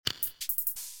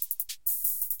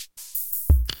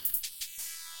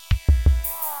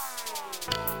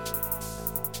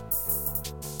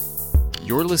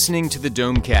You're listening to the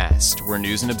Domecast, where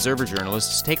News and Observer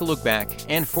journalists take a look back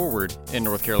and forward in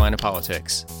North Carolina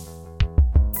politics.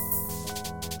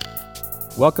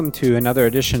 Welcome to another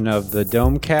edition of the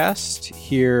Domecast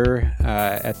here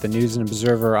at the News and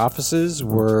Observer offices.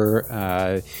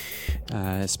 We're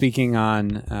speaking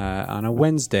on a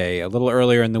Wednesday, a little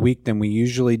earlier in the week than we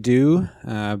usually do,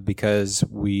 because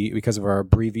of our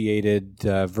abbreviated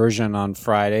version on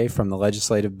Friday from the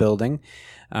Legislative Building.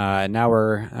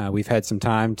 Now we've had some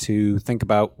time to think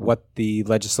about what the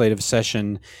legislative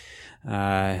session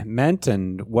meant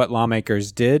and what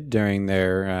lawmakers did during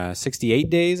their 68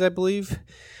 days, I believe,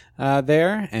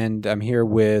 there. And I'm here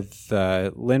with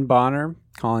Lynn Bonner,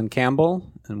 Colin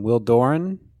Campbell, and Will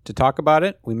Doran to talk about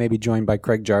it. We may be joined by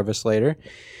Craig Jarvis later.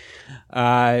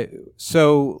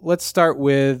 So let's start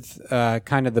with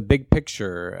kind of the big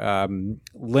picture.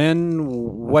 Lynn,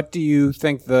 what do you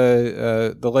think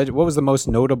what was the most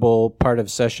notable part of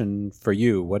session for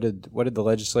you? What did the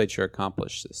legislature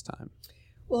accomplish this time?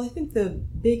 Well, I think the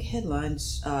big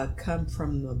headlines come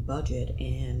from the budget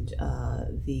and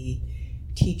the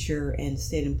teacher and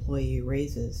state employee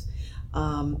raises.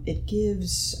 It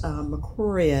gives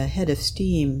McCrory a head of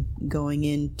steam going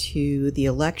into the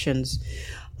elections,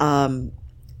 saying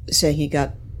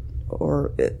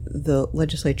the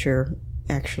legislature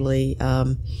actually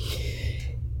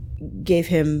gave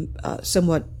him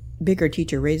somewhat bigger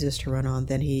teacher raises to run on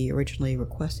than he originally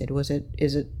requested.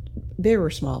 Is it bigger or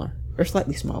smaller? Or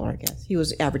slightly smaller, I guess. He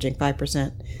was averaging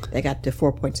 5%. They got to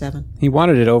 4.7. He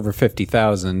wanted it over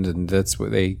 50,000, and that's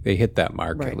what they hit that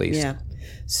mark, right, at least. Yeah.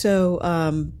 So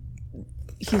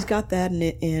he's got that,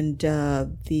 and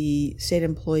the state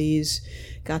employees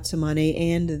got some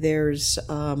money, and there's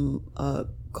a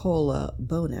COLA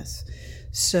bonus.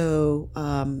 So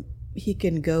he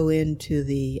can go into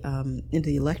the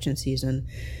election season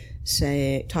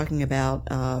talking about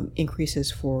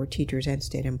increases for teachers and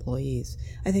state employees.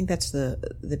 I think that's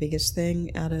the biggest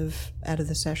thing out of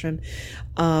the session.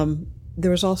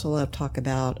 There was also a lot of talk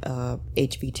about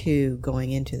HB2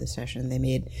 going into the session. They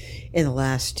made in the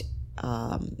last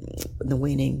the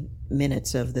waning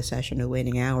minutes of the session, the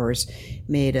waning hours,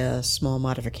 made a small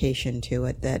modification to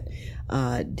it that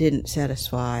didn't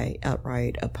satisfy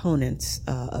outright opponents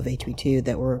of HB2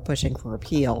 that were pushing for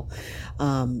repeal.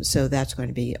 So that's going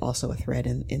to be also a threat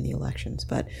in the elections.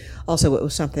 But also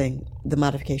the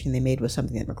modification they made was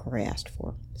something that McCrory asked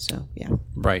for. So, yeah.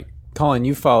 Right. Colin,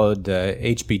 you followed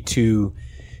HB2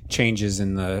 changes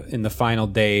in the final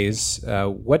days.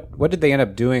 What did they end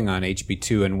up doing on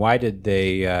HB2, and why did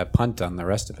they punt on the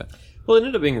rest of it? Well, it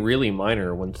ended up being really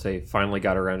minor once they finally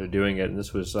got around to doing it, and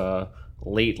this was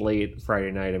late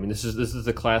Friday night. I mean, this is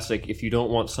the classic. If you don't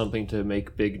want something to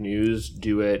make big news,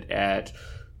 do it at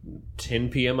 10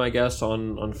 p.m. I guess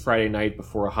on Friday night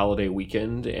before a holiday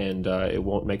weekend, and it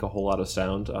won't make a whole lot of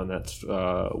sound. And that's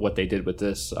what they did with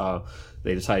this.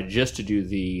 They decided just to do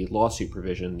the lawsuit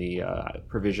provision, the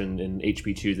provision in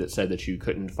HB2 that said that you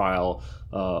couldn't file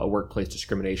a workplace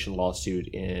discrimination lawsuit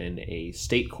in a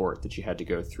state court, that you had to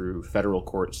go through federal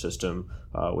court system,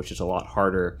 which is a lot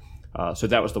harder. So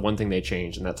that was the one thing they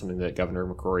changed, and that's something that Governor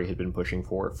McCrory had been pushing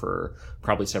for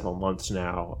probably several months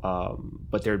now.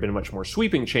 But there had been a much more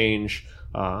sweeping change,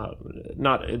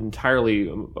 not entirely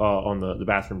on the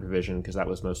bathroom provision, because that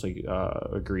was mostly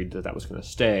agreed that was going to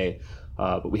stay.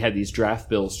 But we had these draft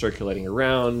bills circulating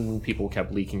around. People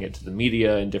kept leaking it to the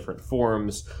media in different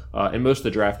forms. And most of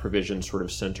the draft provisions sort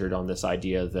of centered on this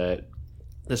idea that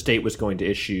the state was going to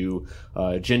issue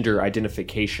gender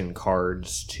identification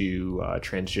cards to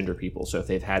transgender people. So if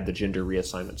they've had the gender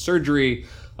reassignment surgery,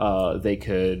 they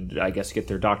could, I guess, get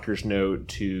their doctor's note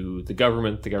to the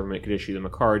government. The government could issue them a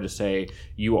card to say,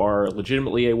 you are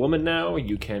legitimately a woman now,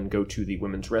 you can go to the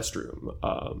women's restroom.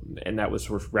 And that was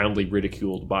sort of roundly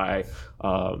ridiculed by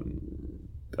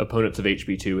opponents of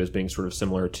HB2 as being sort of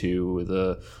similar to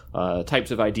the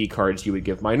types of ID cards you would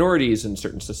give minorities in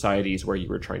certain societies where you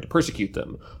were trying to persecute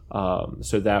them.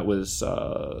 So that was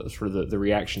sort of the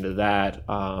reaction to that.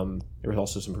 There was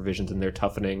also some provisions in there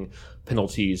toughening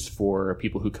penalties for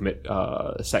people who commit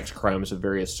sex crimes of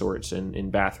various sorts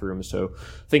in bathrooms. So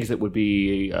things that would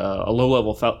be a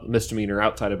low-level misdemeanor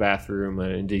outside a bathroom,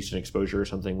 an indecent exposure or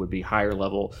something, would be higher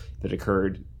level that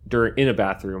occurred in a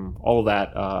bathroom. All of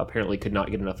that apparently could not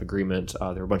get enough agreement.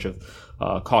 There were a bunch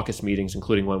of caucus meetings,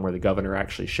 including one where the governor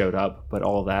actually showed up, but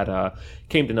all of that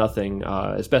came to nothing,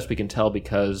 as best we can tell,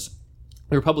 because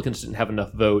the Republicans didn't have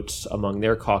enough votes among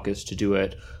their caucus to do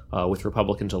it with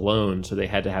Republicans alone, so they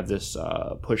had to have this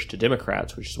push to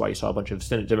Democrats, which is why you saw a bunch of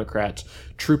Senate Democrats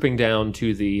trooping down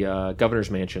to the governor's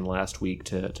mansion last week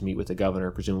to meet with the governor,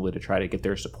 presumably to try to get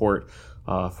their support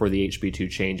for the HB2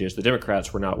 changes. The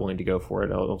Democrats were not willing to go for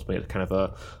it. Ultimately, it's kind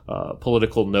of a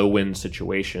political no-win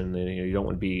situation. And, you don't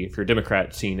want to be, if you're a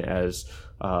Democrat, seen as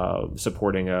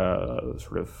supporting a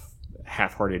sort of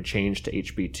half-hearted change to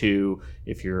HB2.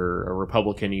 If you're a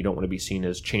Republican, you don't want to be seen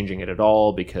as changing it at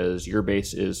all because your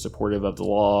base is supportive of the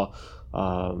law.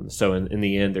 So in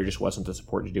the end, there just wasn't the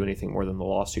support to do anything more than the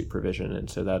lawsuit provision. And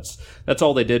so that's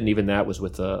all they did. And even that was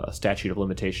with a statute of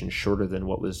limitations shorter than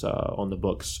what was on the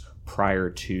books prior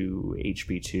to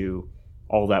HB2.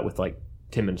 All that with like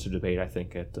 10 minutes of debate, I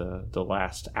think, at the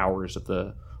last hours of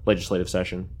the legislative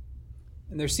session.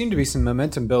 And there seemed to be some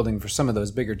momentum building for some of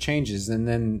those bigger changes, and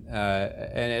then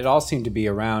and it all seemed to be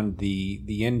around the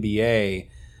NBA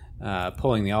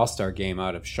pulling the All-Star game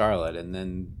out of Charlotte, and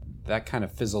then that kind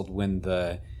of fizzled when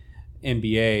the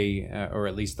NBA, or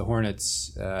at least the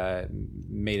Hornets,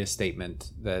 made a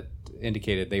statement that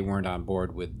indicated they weren't on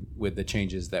board with the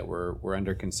changes that were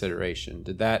under consideration.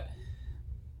 Did that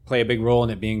play a big role in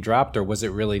it being dropped, or was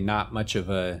it really not much of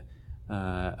a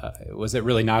was it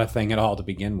really not a thing at all to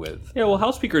begin with? Yeah, well,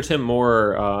 House Speaker Tim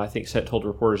Moore, I think, told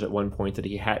reporters at one point that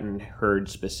he hadn't heard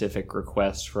specific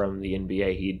requests from the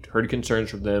NBA. He'd heard concerns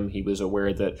from them. He was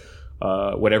aware that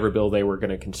whatever bill they were going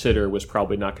to consider was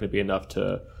probably not going to be enough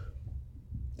to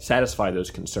satisfy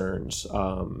those concerns.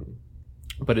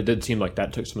 But it did seem like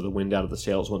that took some of the wind out of the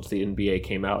sails once the NBA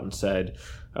came out and said,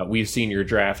 we've seen your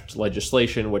draft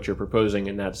legislation, what you're proposing,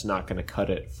 and that's not going to cut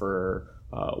it for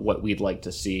what we'd like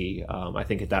to see. I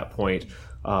think at that point,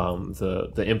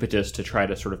 the impetus to try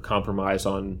to sort of compromise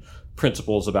on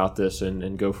principles about this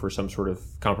and go for some sort of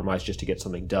compromise just to get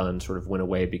something done sort of went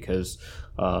away, because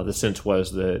the sense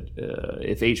was that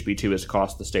if HB2 has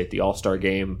cost the state the All-Star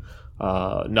game,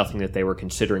 nothing that they were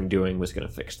considering doing was going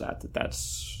to fix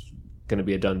that's going to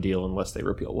be a done deal unless they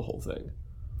repeal the whole thing.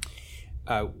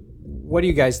 What do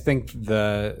you guys think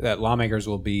that lawmakers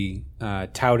will be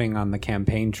touting on the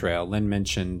campaign trail? Lynn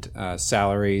mentioned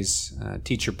salaries,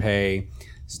 teacher pay,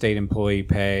 state employee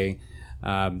pay.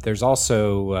 There's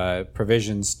also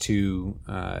provisions to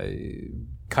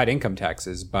cut income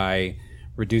taxes by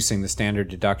reducing the standard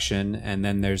deduction, and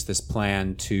then there's this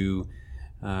plan to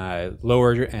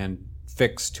lower and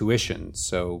fix tuition.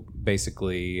 So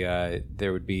basically,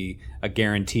 there would be a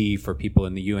guarantee for people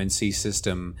in the UNC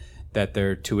system that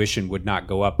their tuition would not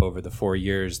go up over the 4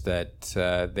 years that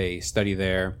they study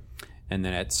there. And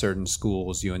then at certain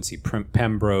schools, UNC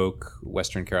Pembroke,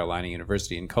 Western Carolina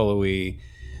University in Cullowhee,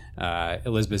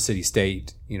 Elizabeth City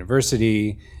State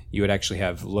University, you would actually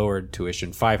have lowered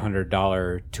tuition,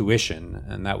 $500 tuition.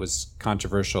 And that was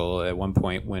controversial at one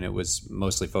point when it was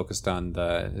mostly focused on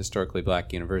the historically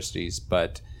black universities.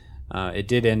 But it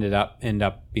did end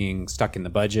up being stuck in the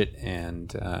budget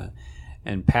and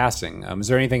passing. Is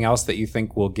there anything else that you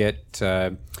think will get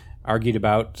argued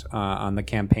about on the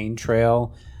campaign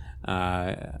trail?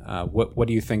 What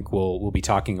do you think we'll be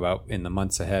talking about in the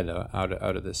months ahead out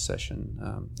of this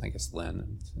session? I guess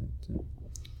Lynn.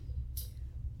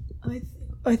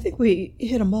 I think we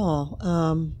hit them all.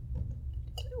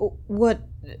 What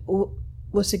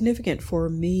was significant for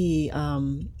me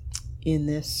in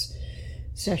this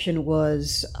session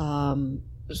was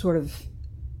sort of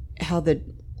how the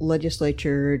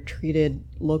legislature treated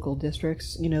local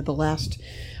districts. The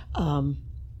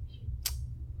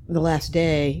last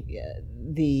day,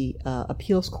 the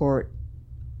appeals court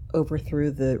overthrew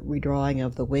the redrawing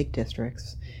of the Wake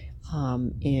districts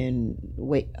in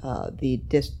Wake,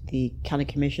 the county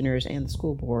commissioners and the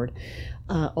school board.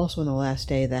 Also, on the last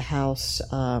day, the House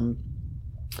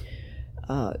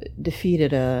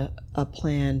defeated a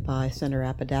plan by Senator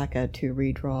Apodaca to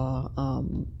redraw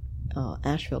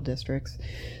Asheville districts.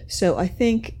 So I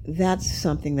think that's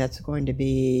something that's going to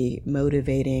be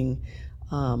motivating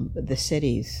the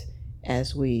cities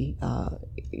as we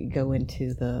go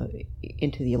into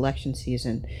the election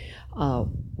season.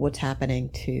 What's happening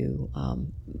to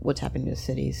the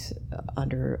cities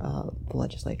under the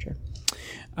legislature.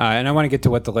 And I want to get to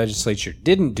what the legislature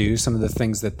didn't do, some of the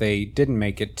things that they didn't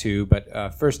make it to. But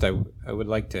first, I would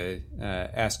like to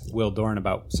ask Will Dorn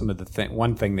about some of the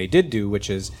one thing they did do, which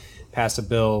is pass a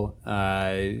bill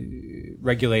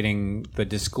regulating the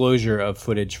disclosure of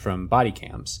footage from body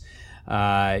cams.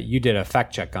 You did a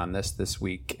fact check on this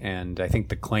week, and I think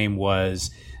the claim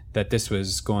was that this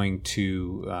was going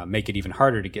to make it even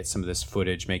harder to get some of this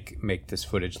footage, make this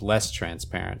footage less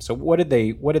transparent. So what did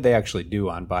they actually do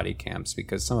on body cams?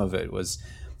 Because some of it was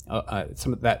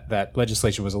some of that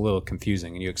legislation was a little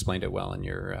confusing, and you explained it well in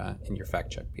your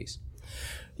fact check piece.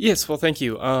 Yes, well, thank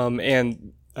you.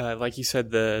 And like you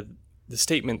said, the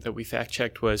statement that we fact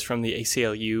checked was from the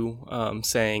ACLU,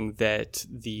 saying that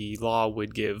the law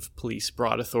would give police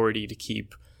broad authority to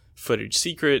keep footage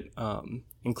secret,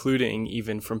 including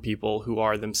even from people who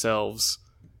are themselves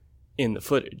in the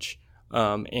footage.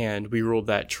 And we ruled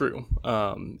that true.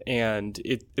 And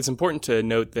it's important to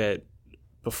note that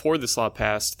before this law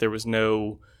passed, there was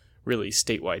no really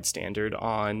statewide standard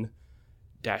on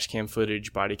dash cam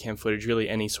footage, body cam footage, really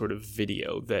any sort of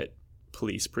video that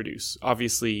police produce.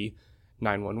 Obviously,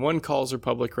 911 calls are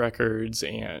public records,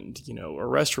 and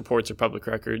arrest reports are public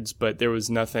records, but there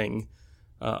was nothing.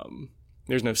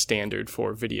 There's no standard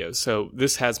for videos. So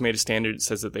this has made a standard that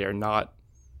says that they are not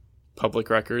public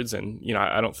records, and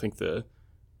I don't think the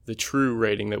true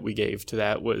rating that we gave to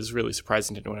that was really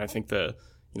surprising to anyone. I think the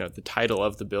title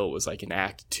of the bill was like an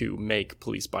act to make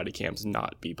police body cams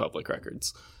not be public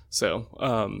records. So,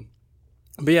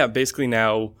 but yeah, basically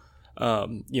now,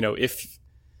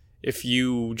 if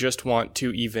you just want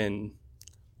to even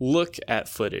look at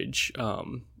footage,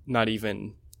 not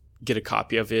even get a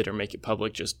copy of it or make it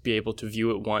public, just be able to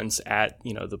view it once at,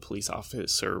 the police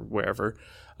office or wherever,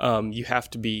 you have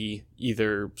to be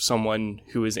either someone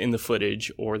who is in the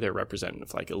footage or their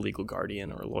representative, like a legal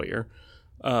guardian or a lawyer.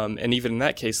 And even in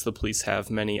that case, the police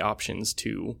have many options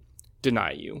to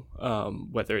deny you,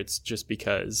 whether it's just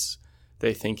because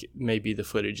they think maybe the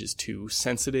footage is too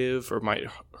sensitive or might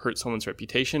hurt someone's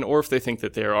reputation, or if they think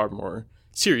that there are more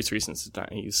serious reasons to deny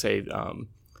you. Say,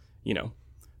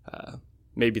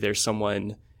 maybe there's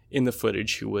someone in the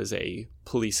footage who was a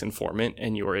police informant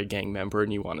and you're a gang member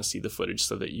and you want to see the footage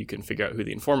so that you can figure out who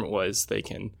the informant was. They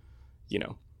can,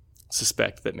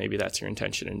 suspect that maybe that's your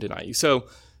intention and deny you. So,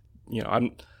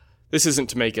 this isn't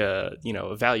to make a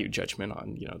value judgment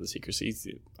on, the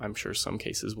secrecy. I'm sure some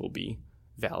cases will be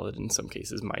valid and some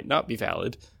cases might not be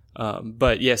valid.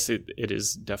 But yes, it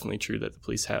is definitely true that the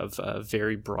police have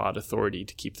very broad authority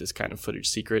to keep this kind of footage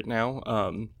secret now.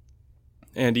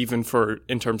 And even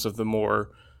in terms of the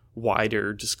more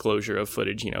wider disclosure of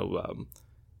footage,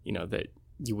 that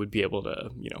you would be able to,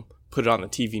 put it on the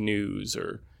TV news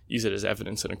or use it as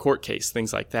evidence in a court case,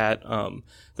 things like that.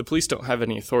 The police don't have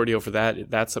any authority over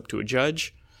that. That's up to a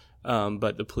judge.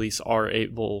 But the police are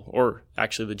able, or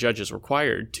actually the judge is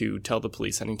required to tell the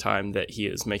police anytime that he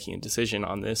is making a decision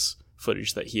on this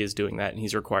footage that he is doing that, and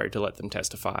he's required to let them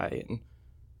testify and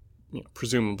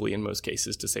presumably in most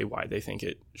cases to say why they think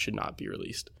it should not be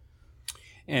released.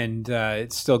 And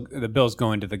it's still, the bill's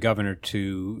going to the governor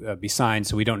to be signed,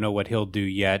 so we don't know what he'll do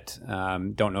yet.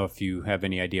 Don't know if you have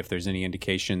any idea if there's any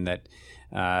indication that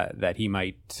he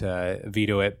might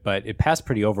veto it, but it passed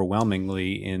pretty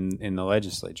overwhelmingly in the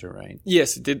legislature, right?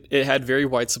 Yes, it did. It had very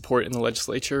wide support in the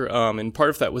legislature, and part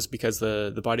of that was because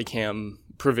the body cam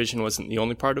provision wasn't the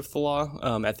only part of the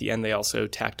law. At the end, they also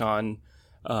tacked on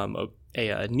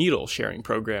a needle sharing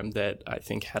program that I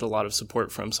think had a lot of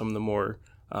support from some of the more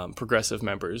progressive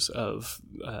members of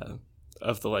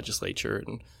the legislature,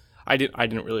 and I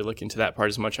didn't really look into that part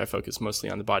as much. I focused mostly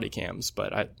on the body cams,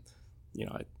 but I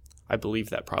believe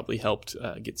that probably helped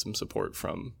get some support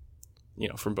from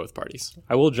both parties.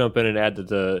 I will jump in and add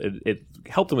that it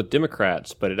helped them with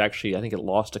Democrats, but I think it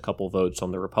lost a couple votes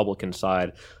on the Republican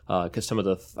side because some of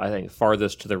the, I think,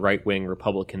 farthest to the right-wing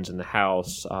Republicans in the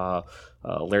House,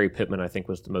 Larry Pittman, I think,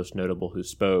 was the most notable who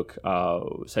spoke,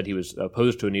 said he was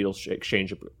opposed to a needle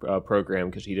exchange program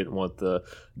because he didn't want the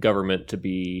government to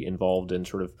be involved in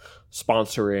sort of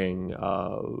sponsoring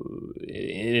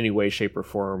in any way, shape, or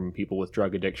form people with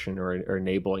drug addiction or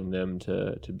enabling them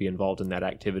to be involved in that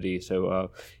activity.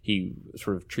 So he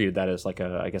sort of treated that as like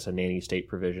a nanny state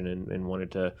provision and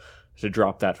wanted to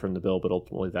drop that from the bill, but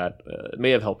ultimately that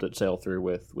may have helped it sail through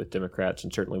with Democrats,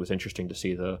 and certainly was interesting to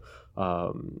see the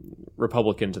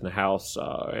Republicans in the House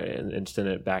and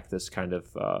Senate back this kind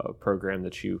of program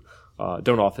that you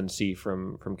don't often see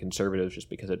from conservatives, just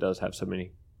because it does have so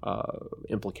many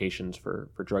implications for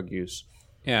drug use.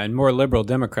 Yeah, and more liberal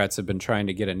Democrats have been trying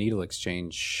to get a needle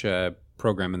exchange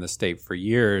program in the state for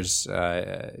years.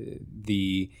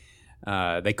 They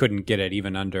couldn't get it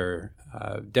even under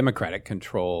Democratic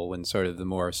control when sort of the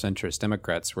more centrist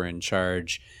Democrats were in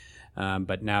charge.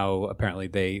 But now apparently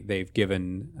they've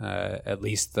given at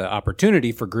least the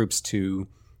opportunity for groups to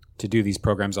do these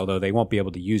programs, although they won't be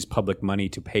able to use public money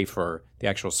to pay for the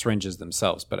actual syringes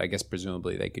themselves. But I guess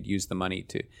presumably they could use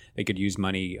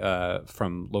money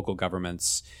from local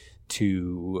governments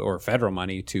or federal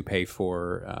money to pay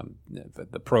for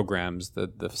the programs,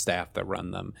 the staff that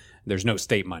run them. There's no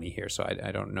state money here, so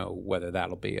I don't know whether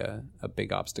that'll be a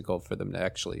big obstacle for them to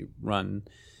actually run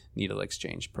needle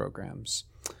exchange programs.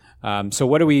 So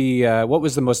what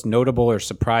was the most notable or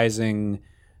surprising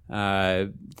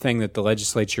thing that the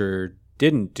legislature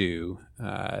didn't do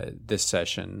this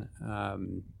session?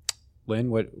 Lynn,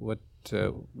 what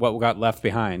got left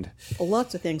behind?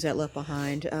 Lots of things got left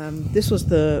behind. This was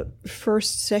the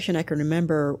first session I can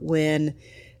remember when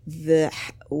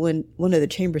one of the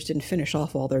chambers didn't finish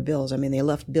off all their bills. I mean, they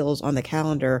left bills on the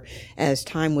calendar as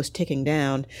time was ticking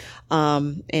down.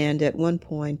 And at one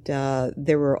point,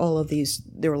 there were a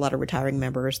lot of retiring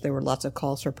members. There were lots of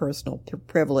calls for personal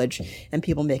privilege and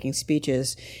people making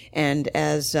speeches. And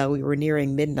as we were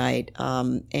nearing midnight,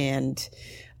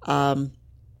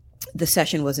 the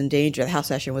session was in danger, the House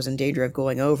session was in danger of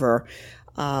going over,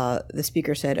 the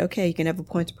speaker said, okay, you can have a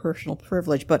point of personal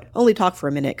privilege, but only talk for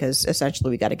a minute because essentially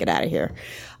we got to get out of here.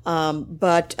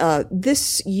 But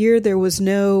this year there was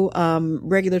no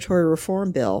regulatory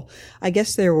reform bill. I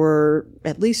guess there were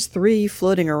at least 3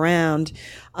 floating around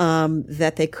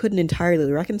that they couldn't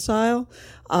entirely reconcile.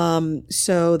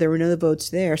 So there were no votes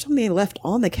there. Something left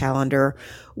on the calendar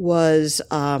was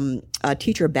a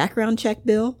teacher background check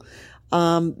bill.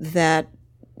 That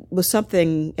was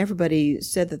something everybody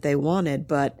said that they wanted,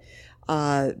 but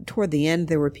toward the end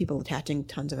there were people attaching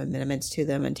tons of amendments to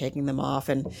them and taking them off,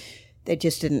 and they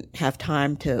just didn't have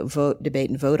time to debate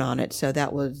and vote on it. So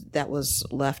that was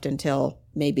left until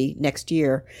maybe next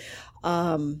year.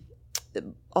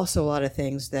 Also, a lot of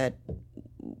things that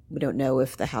we don't know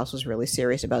if the House was really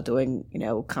serious about doing,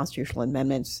 constitutional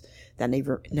amendments that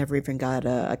never even got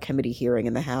a committee hearing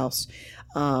in the House.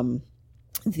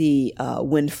 The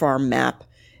wind farm map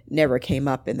never came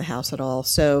up in the House at all.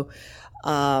 So,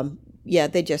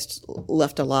 they just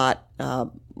left a lot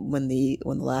when the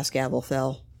last gavel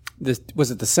fell. Was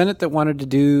it the Senate that wanted to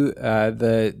do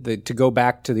to go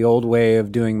back to the old way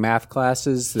of doing math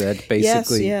classes? That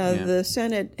basically, the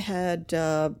Senate had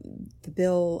the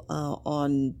bill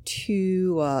on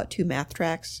two math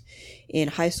tracks in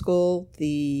high school.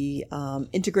 The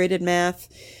integrated math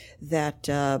that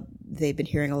they've been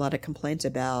hearing a lot of complaints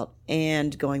about,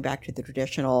 and going back to the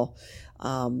traditional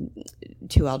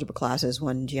 2 algebra classes,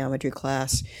 1 geometry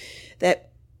class, that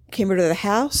came into the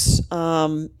House,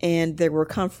 and there were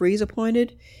conferees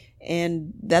appointed,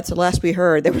 and that's the last we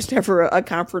heard. There was never a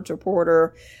conference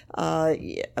reporter.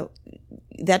 That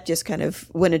just kind of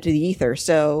went into the ether.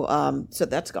 So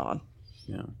that's gone.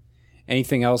 Yeah.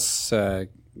 Anything else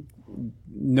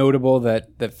notable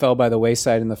that fell by the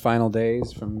wayside in the final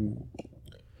days from?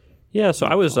 Yeah, so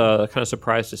I was kind of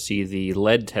surprised to see the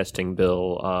lead testing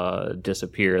bill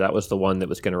disappear. That was the one that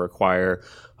was going to require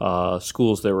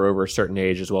schools that were over a certain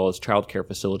age, as well as childcare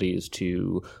facilities,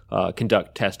 to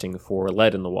conduct testing for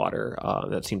lead in the water.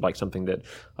 That seemed like something that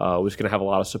was going to have a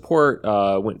lot of support,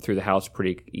 went through the House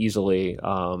pretty easily.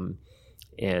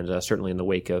 And certainly in the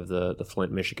wake of the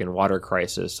Flint, Michigan water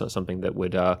crisis, so something that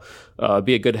would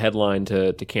be a good headline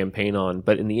to campaign on.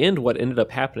 But in the end, what ended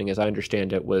up happening, as I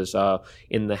understand it, was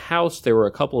in the House, there were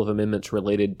a couple of amendments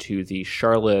related to the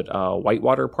Charlotte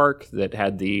Whitewater Park that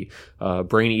had the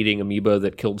brain-eating amoeba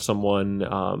that killed someone.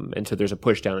 And so there's a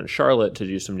push down in Charlotte to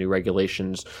do some new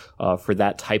regulations for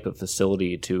that type of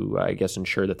facility to, I guess,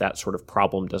 ensure that sort of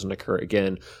problem doesn't occur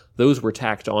again. Those were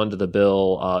tacked onto the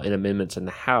bill in amendments in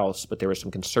the House, but there were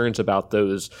some concerns about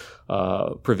those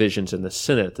provisions in the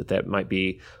Senate that might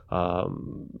be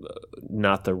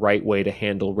not the right way to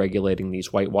handle regulating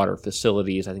these whitewater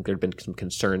facilities. I think there had been some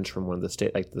concerns from one of the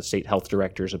state health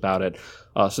directors about it.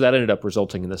 So that ended up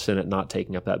resulting in the Senate not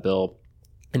taking up that bill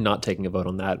and not taking a vote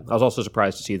on that. I was also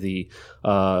surprised to see the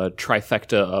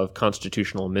trifecta of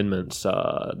constitutional amendments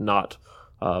not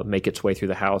make its way through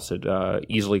the House. It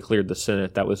easily cleared the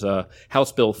Senate. That was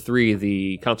House Bill 3,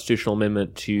 the constitutional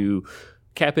amendment to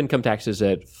cap income taxes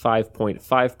at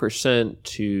 5.5%,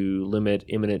 to limit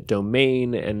eminent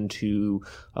domain, and to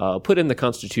put in the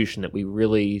Constitution that we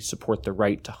really support the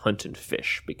right to hunt and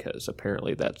fish, because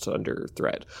apparently that's under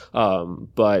threat.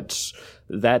 But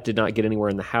that did not get anywhere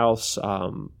in the House.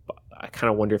 I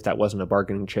kind of wonder if that wasn't a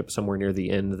bargaining chip somewhere near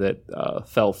the end that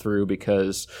fell through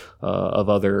because of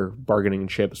other bargaining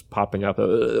chips popping up.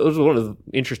 It was one of the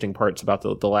interesting parts about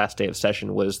the last day of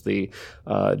session was the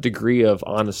degree of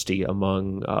honesty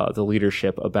among the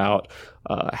leadership about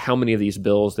how many of these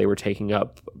bills they were taking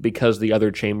up because the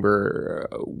other chamber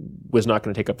was not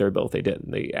going to take up their bill if they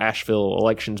didn't. The Asheville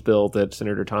elections bill that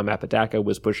Senator Tom Apodaca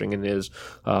was pushing in his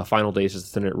final days as the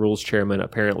Senate Rules Chairman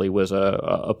apparently was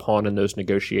a pawn in those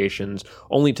negotiations,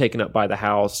 only taken up by the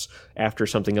House after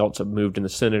something else had moved in the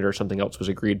Senate or something else was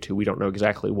agreed to. We don't know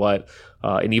exactly what.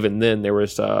 And even then, there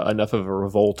was enough of a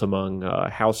revolt among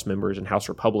House members and House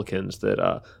Republicans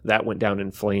that that went down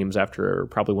in flames after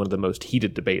probably one of the most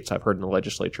heated debates I've heard in the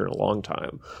legislature in a long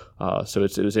time. So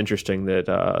it was interesting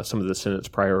that some of the Senate's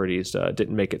priorities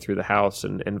didn't make it through the House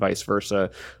and vice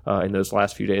versa in those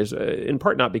last few days, in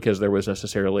part not because there was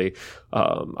necessarily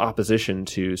opposition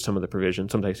to some of the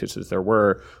provisions. Sometimes there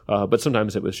were, but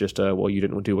sometimes it was just, well, you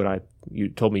didn't do what you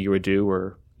told me you would do,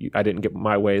 or I didn't get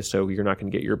my way, so you're not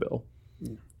going to get your bill.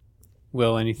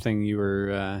 Will, anything you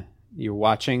were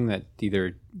watching that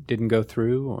either didn't go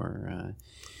through or?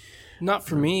 Not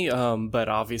for me, but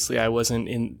obviously I wasn't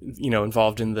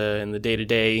involved in the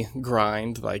day-to-day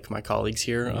grind like my colleagues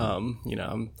here.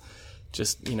 I'm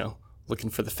just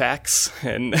looking for the facts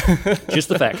and just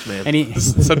the facts, man.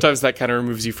 Sometimes that kind of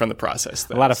removes you from the process.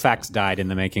 A lot of facts died in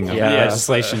the making of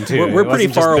legislation too. We're pretty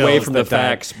far away from the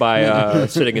facts by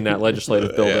sitting in that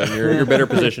legislative building. You're better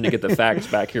positioned to get the facts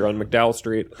back here on McDowell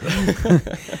Street.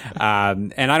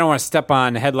 And I don't want to step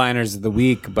on headliners of the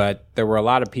week, but there were a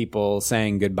lot of people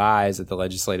saying goodbyes at the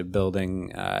legislative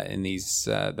building in these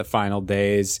the final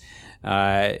days.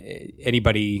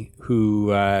 Anybody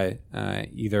who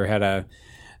either had a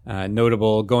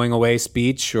notable going away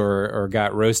speech or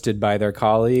got roasted by their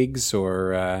colleagues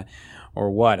or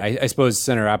what? I suppose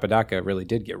Senator Apodaca really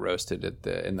did get roasted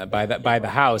by the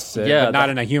House, but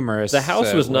not in a humorous. The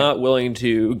House was not willing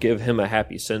to give him a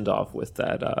happy send off with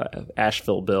that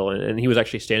Asheville bill, and he was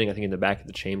actually standing, I think, in the back of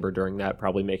the chamber during that,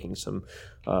 probably making some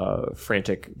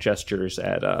frantic gestures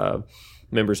at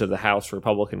members of the House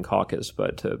Republican caucus,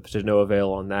 but to no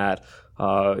avail on that.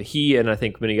 He and I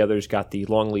think many others got the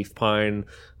longleaf pine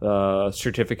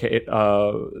certificate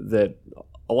that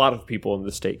a lot of people in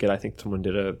the state get. I think someone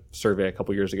did a survey a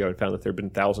couple years ago and found that there have been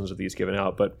thousands of these given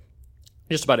out, but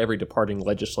just about every departing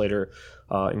legislator,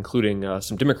 including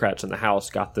some Democrats in the House,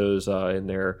 got those in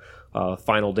their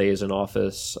final days in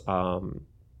office.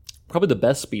 Probably the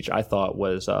best speech I thought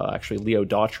was actually Leo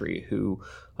Daughtry, who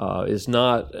is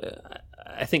not...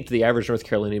 I think to the average North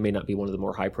Carolinian, he may not be one of the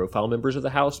more high-profile members of the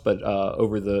House, but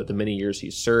over the many years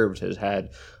he's served, has had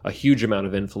a huge amount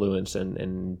of influence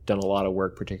and done a lot of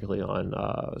work, particularly on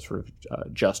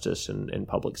justice and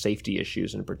public safety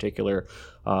issues in particular.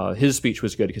 His speech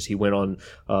was good because he went on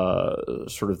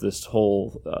sort of this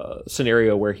whole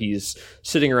scenario where he's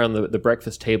sitting around the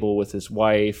breakfast table with his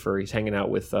wife, or he's hanging out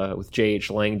with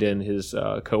J.H. Langdon, his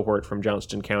cohort from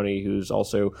Johnston County, who's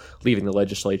also leaving the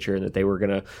legislature, and that they were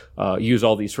going to use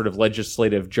all these sort of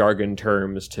legislative jargon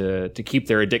terms to keep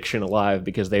their addiction alive,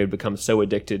 because they would become so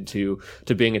addicted to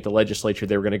being at the legislature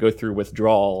they were going to go through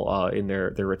withdrawal in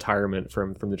their retirement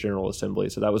from the General Assembly.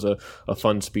 So that was a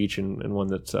fun speech and one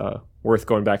that's worth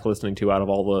going back listening to out of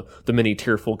all the many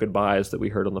tearful goodbyes that we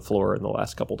heard on the floor in the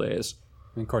last couple days.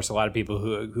 And of course, a lot of people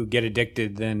who get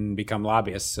addicted then become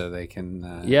lobbyists, so they can...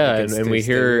 and we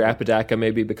hear Apodaca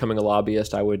maybe becoming a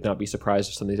lobbyist. I would not be surprised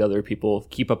if some of these other people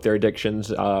keep up their addictions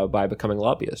by becoming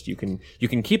lobbyists. You can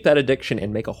keep that addiction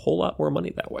and make a whole lot more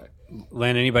money that way.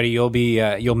 Len, anybody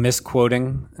you'll miss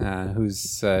quoting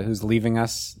who's leaving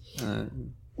us?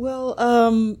 Well,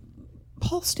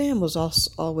 Paul Stam was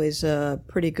always a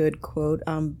pretty good quote.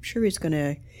 I'm sure he's going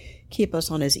to keep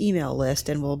us on his email list,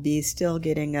 and we'll be still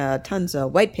getting tons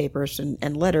of white papers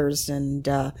and letters and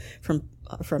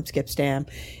from Skip Stam.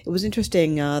 It was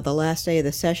interesting. The last day of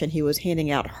the session, he was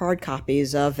handing out hard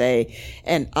copies of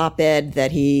an op-ed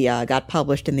that he got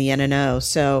published in the NNO.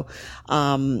 So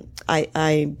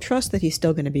I trust that he's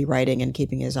still going to be writing and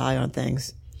keeping his eye on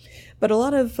things. But a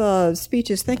lot of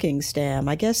speeches thinking Stam.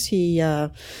 I guess he.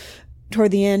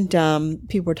 Toward the end,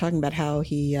 people were talking about how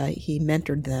he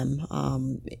mentored them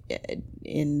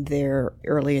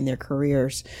early in their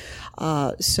careers.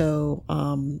 So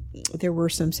there were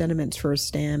some sentiments for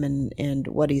Stam and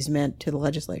what he's meant to the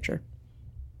legislature.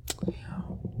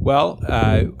 Well,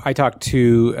 I talked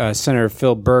to Senator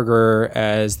Phil Berger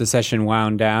as the session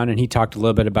wound down, and he talked a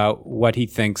little bit about what he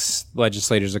thinks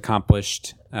legislators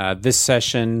accomplished this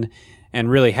session, and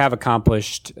really have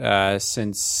accomplished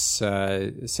since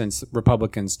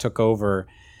Republicans took over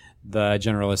the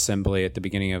General Assembly at the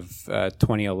beginning of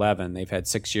 2011. They've had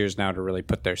 6 years now to really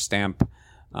put their stamp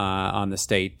on the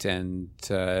state and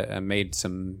made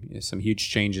some huge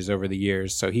changes over the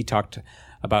years. So he talked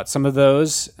about some of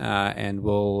those, and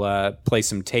we'll play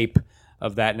some tape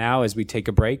of that now as we take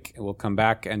a break. We'll come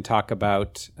back and talk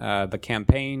about the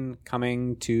campaign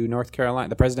coming to North Carolina,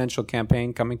 the presidential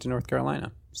campaign coming to North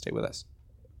Carolina. Stay with us.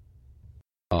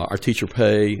 Our teacher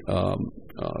pay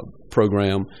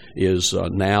program is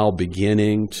now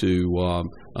beginning to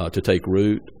take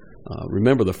root.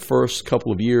 Remember, the first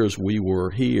couple of years we were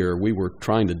here, we were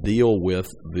trying to deal with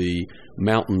the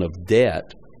mountain of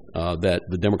debt that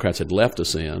the Democrats had left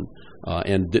us in,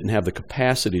 and didn't have the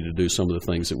capacity to do some of the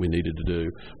things that we needed to do.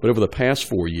 But over the past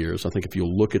 4 years, I think if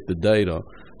you'll look at the data,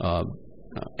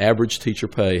 average teacher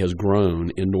pay has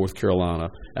grown in North Carolina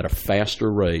at a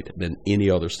faster rate than any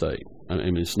other state. I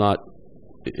mean, it's not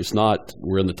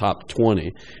we're in the top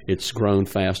 20. It's grown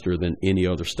faster than any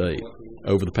other state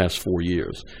over the past 4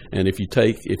 years. And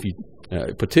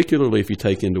particularly if you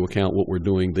take into account what we're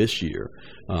doing this year,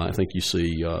 I think you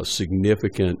see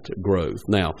significant growth.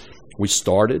 Now, we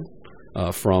started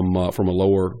from a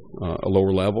lower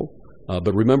level,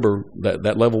 but remember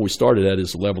that level we started at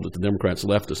is the level that the Democrats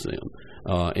left us in,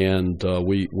 and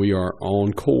we are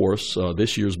on course.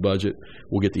 This year's budget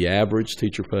will get the average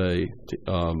teacher pay.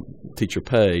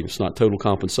 It's not total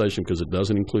compensation because it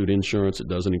doesn't include insurance, it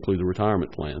doesn't include the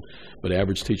retirement plan, but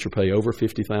average teacher pay over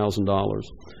 $50,000.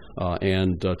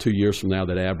 And 2 years from now,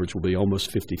 that average will be almost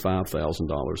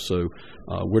 $55,000. So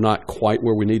we're not quite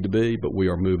where we need to be, but we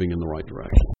are moving in the right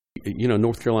direction. You know,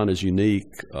 North Carolina is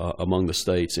unique among the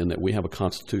states in that we have a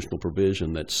constitutional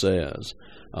provision that says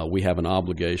we have an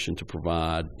obligation to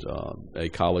provide a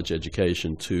college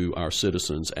education to our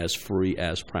citizens as free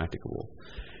as practicable.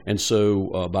 And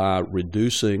so by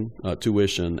reducing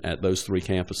tuition at those three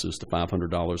campuses to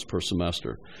 $500 per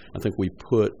semester, I think we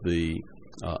put the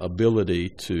ability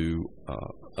to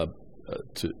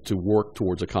work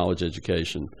towards a college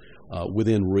education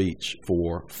within reach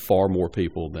for far more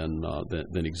people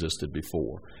than existed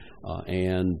before.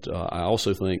 And I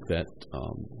also think that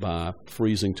by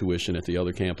freezing tuition at the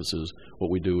other campuses, what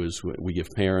we do is we give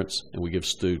parents and we give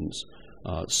students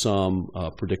some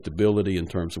predictability in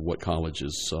terms of what college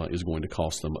is going to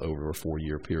cost them over a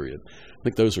 4-year period. I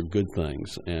think those are good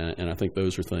things, and I think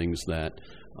those are things that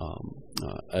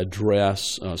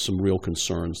address some real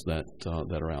concerns that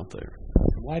are out there.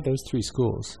 Why those three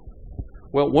schools?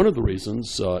 Well, one of the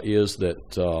reasons is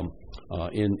that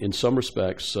in some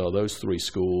respects, those three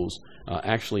schools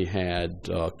actually had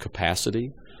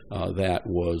capacity that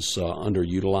was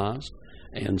underutilized,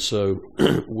 and so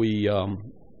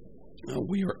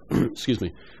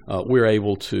we're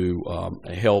able to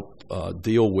help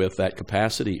deal with that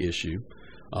capacity issue.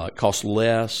 It costs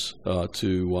less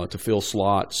to fill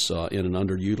slots in an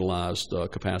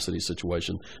underutilized capacity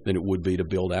situation than it would be to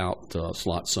build out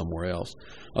slots somewhere else.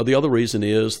 The other reason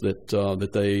is that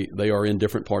they are in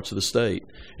different parts of the state,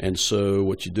 and so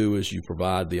what you do is you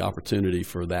provide the opportunity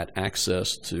for that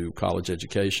access to college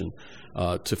education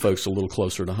to folks a little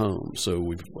closer to home. So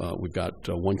we've got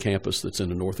one campus that's in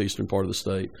the northeastern part of the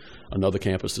state, another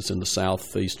campus that's in the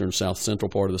southeastern, south central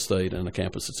part of the state, and a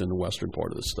campus that's in the western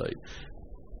part of the state.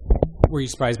 Were you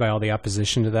surprised by all the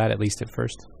opposition to that, at least at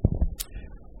first?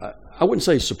 I wouldn't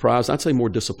say surprised. I'd say more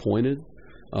disappointed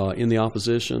in the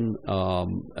opposition.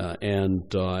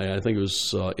 And I think it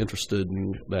was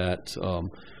interesting that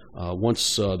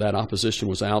once that opposition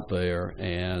was out there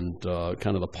and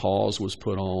kind of the pause was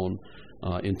put on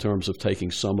in terms of taking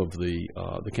some of the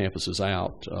campuses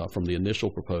out from the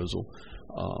initial proposal,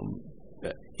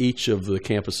 each of the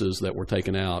campuses that were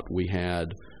taken out, we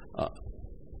had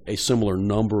a similar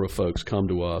number of folks come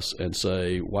to us and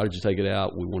say, "Why did you take it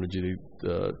out? We wanted you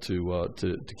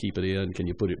to keep it in. Can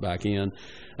you put it back in?"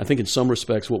 I think in some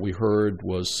respects what we heard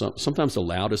was sometimes the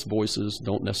loudest voices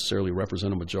don't necessarily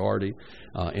represent a majority,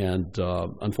 and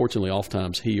unfortunately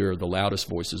oftentimes here the loudest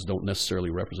voices don't necessarily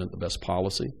represent the best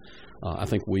policy. I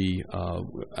think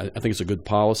it's a good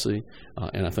policy,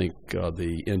 and I think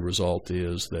the end result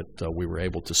is that we were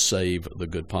able to save the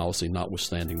good policy,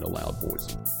 notwithstanding the loud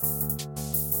voices.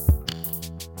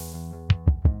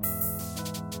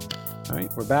 All right,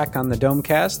 we're back on the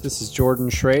Domecast. This is Jordan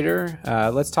Schrader.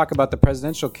 Let's talk about the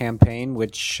presidential campaign,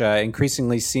 which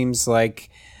increasingly seems like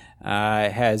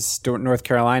has North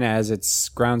Carolina as its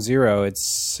ground zero.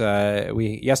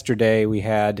 Yesterday we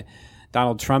had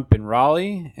Donald Trump in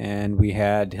Raleigh, and we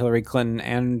had Hillary Clinton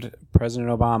and President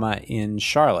Obama in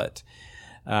Charlotte.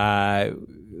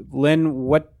 Lynn,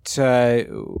 well,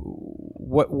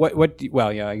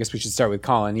 yeah, I guess we should start with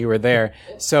Colin. You were there.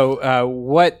 So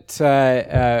what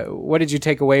did you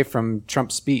take away from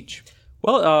Trump's speech?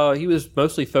 Well, he was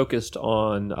mostly focused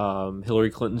on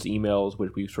Hillary Clinton's emails,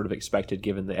 which we sort of expected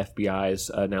given the FBI's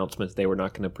announcement they were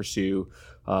not going to pursue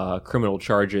criminal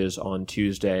charges on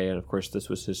Tuesday. And, of course, this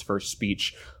was his first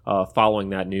speech following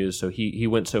that news. So he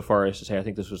went so far as to say, I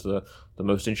think this was the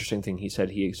most interesting thing he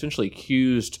said. He essentially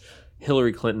accused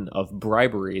Hillary Clinton of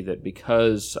bribery, that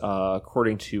because,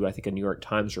 according to, I think, a New York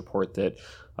Times report that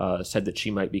said that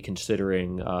she might be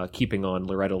considering keeping on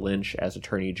Loretta Lynch as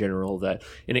Attorney General, that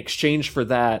in exchange for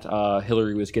that,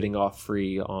 Hillary was getting off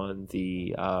free on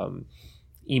the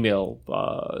email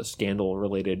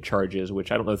scandal-related charges,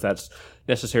 which I don't know if that's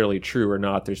necessarily true or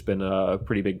not. There's been a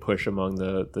pretty big push among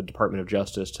the Department of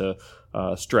Justice to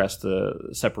stress the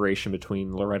separation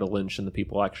between Loretta Lynch and the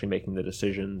people actually making the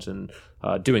decisions and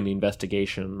doing the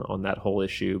investigation on that whole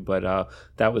issue. But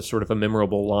that was sort of a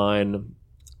memorable line.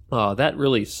 That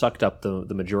really sucked up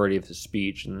the majority of his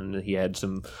speech, and then he had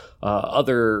some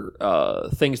other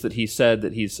things that he said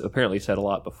that he's apparently said a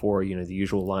lot before. You know, the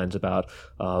usual lines about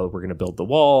we're going to build the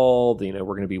wall. You know,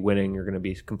 we're going to be winning. You're going to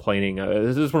be complaining.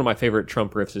 This is one of my favorite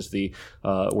Trump riffs. Is the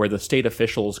where the state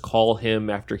officials call him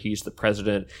after he's the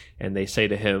president, and they say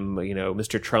to him, you know,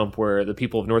 Mr. Trump, where the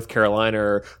people of North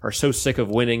Carolina are so sick of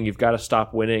winning, you've got to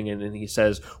stop winning. And then he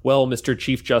says, well, Mr.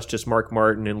 Chief Justice Mark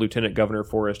Martin and Lieutenant Governor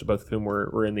Forrest, both of whom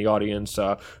were in the audience,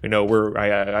 you know,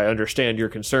 I understand your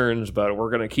concerns, but we're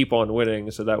going to keep on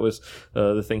winning. So that was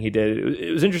the thing he did.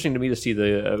 It was interesting to me to see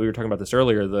we were talking about this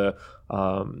earlier, the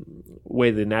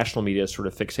way the national media is sort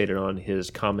of fixated on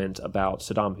his comment about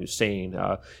Saddam Hussein.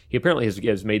 He apparently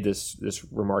has made this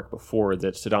remark before,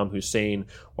 that Saddam Hussein,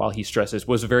 while he stresses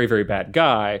was a very, very bad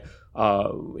guy,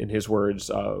 in his words,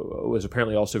 was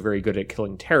apparently also very good at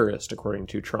killing terrorists, according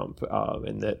to Trump,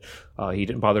 and that he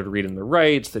didn't bother to read in the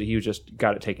rights, that he just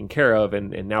got it taken care of.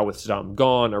 And now with Saddam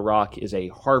gone, Iraq is a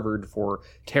Harvard for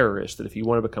terrorists, that if you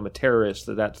want to become a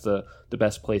terrorist, that's the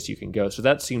best place you can go. So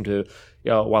that seemed to,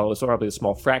 while it was probably a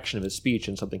small fraction of his speech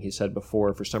and something he said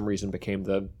before, for some reason became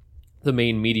the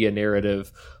main media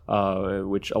narrative,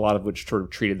 which a lot of which sort of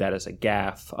treated that as a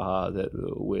gaffe that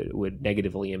would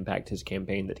negatively impact his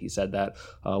campaign, that he said that.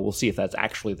 We'll see if that's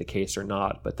actually the case or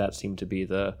not, but that seemed to be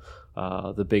the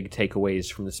big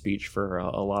takeaways from the speech for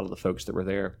a lot of the folks that were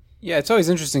there. Yeah, it's always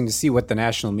interesting to see what the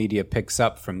national media picks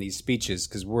up from these speeches,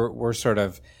 because we're sort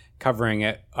of covering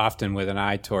it often with an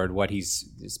eye toward what he's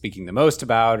speaking the most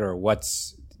about, or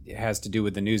has to do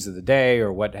with the news of the day,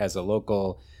 or what has a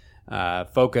local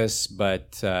focus.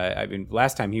 But I mean,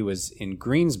 last time he was in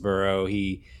Greensboro,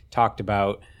 he talked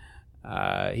about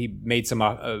he made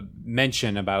some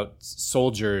mention about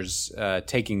soldiers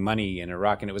taking money in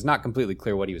Iraq, and it was not completely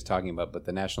clear what he was talking about, but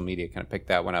the national media kind of picked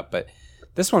that one up. But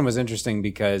this one was interesting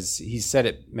because he said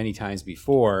it many times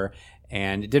before,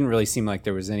 and it didn't really seem like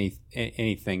there was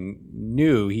anything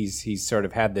new. He's sort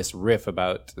of had this riff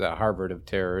about the Harvard of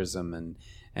terrorism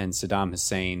and Saddam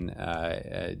Hussein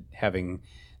having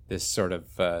this sort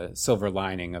of silver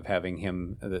lining of having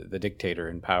him, the dictator,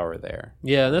 in power there.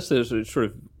 Yeah, and that's the sort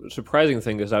of surprising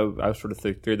thing, is I sort of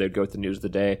figured they'd go with the news of the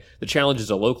day. The challenge as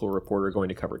a local reporter going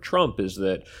to cover Trump is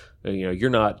that, you know, you're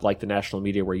not like the national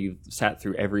media where you've sat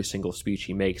through every single speech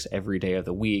he makes every day of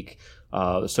the week.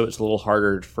 So it's a little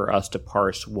harder for us to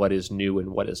parse what is new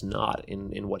and what is not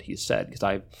in what he said, because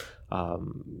I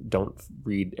don't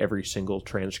read every single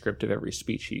transcript of every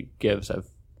speech he gives. I've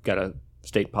got a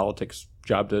state politics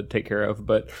job to take care of,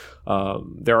 but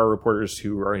there are reporters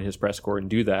who are in his press corps and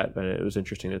do that, and it was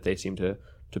interesting that they seem to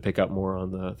pick up more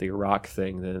on the Iraq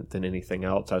thing than anything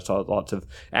else. I saw lots of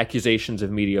accusations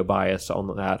of media bias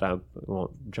on that. I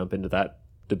won't jump into that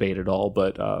debate at all,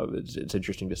 but it's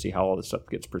interesting to see how all this stuff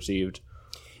gets perceived.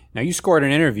 Now, you scored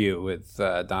an interview with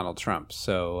Donald Trump,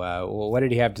 so what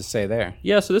did he have to say there?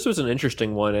 Yeah, so this was an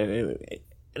interesting one.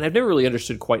 And I've never really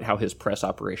understood quite how his press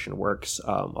operation works.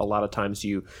 A lot of times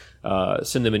you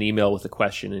send them an email with a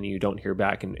question and you don't hear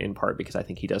back, in part because I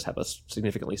think he does have a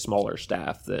significantly smaller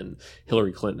staff than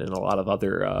Hillary Clinton and a lot of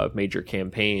other major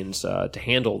campaigns to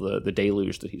handle the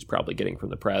deluge that he's probably getting from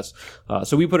the press.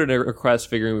 So we put in a request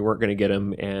figuring we weren't going to get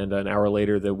him, and an hour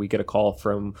later we get a call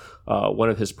from one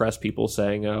of his press people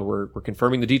saying, we're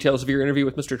confirming the details of your interview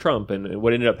with Mr. Trump. And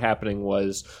what ended up happening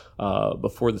was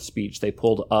before the speech, they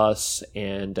pulled us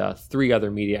and 3 other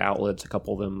media outlets, a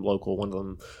couple of them local, one of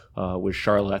them was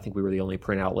Charlotte. I think we were the only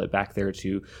print outlet back there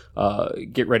to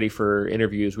get ready for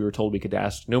interviews. We were told we could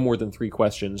ask no more than 3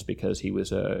 questions because he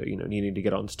was needing to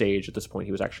get on stage. At this point,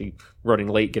 he was actually running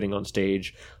late getting on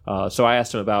stage. So I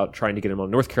asked him about trying to get him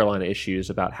on North Carolina issues,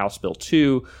 about House Bill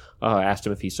 2. I asked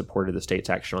him if he supported the state's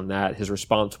action on that. His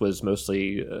response was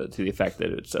mostly to the effect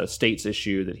that it's a state's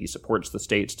issue, that he supports the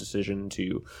state's decision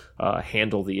to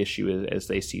handle the issue as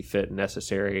they see fit and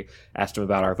necessary. Asked him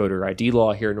about our voter ID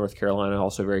law here in North Carolina,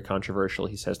 also very controversial.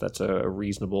 He says that's a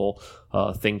reasonable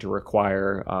thing to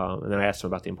require. And then I asked him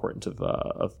about the importance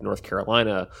of North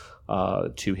Carolina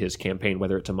to his campaign,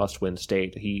 whether it's a must-win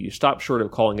state. He stopped short of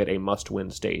calling it a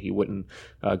must-win state. He wouldn't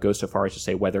go so far as to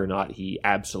say whether or not he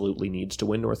absolutely needs to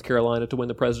win North Carolina to win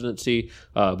the presidency,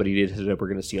 but he did hit up, we're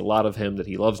going to see a lot of him, that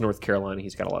he loves North Carolina.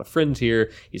 He's got a lot of friends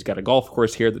here. He's got a golf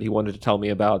course here that he wanted to tell me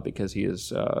about because he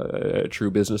is a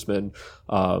true businessman,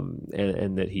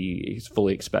 and that he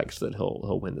fully expects that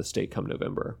he'll win the state come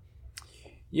November.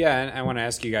 Yeah, and I want to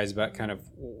ask you guys about kind of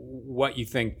what you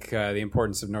think the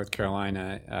importance of North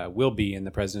Carolina will be in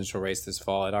the presidential race this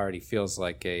fall. It already feels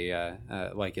like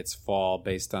like it's fall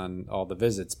based on all the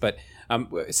visits. But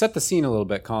set the scene a little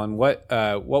bit, Colin. What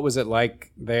was it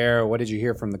like there? What did you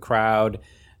hear from the crowd?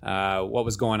 What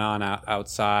was going on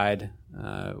outside?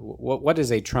 What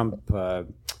is a Trump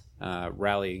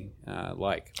rally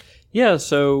like? Yeah,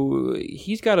 so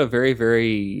he's got a very,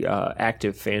 very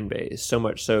active fan base, so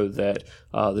much so that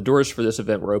the doors for this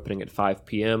event were opening at 5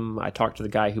 p.m. I talked to the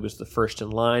guy who was the first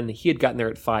in line. He had gotten there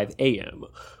at 5 a.m.,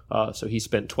 so he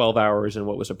spent 12 hours in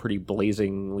what was a pretty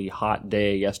blazingly hot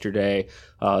day yesterday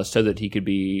so that he could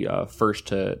be first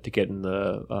to get in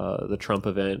the Trump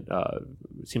event.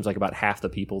 It seems like about half the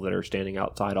people that are standing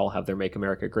outside all have their Make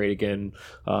America Great Again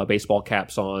baseball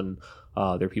caps on.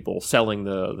 There are people selling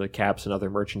the caps and other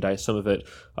merchandise, some of it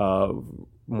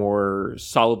more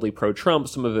solidly pro-Trump,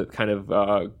 some of it kind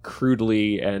of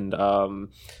crudely and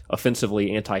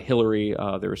offensively anti-Hillary.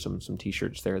 There were some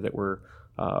T-shirts there that were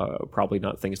probably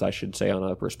not things I should say on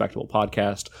a respectable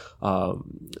podcast.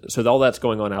 So all that's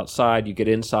going on outside. You get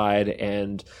inside,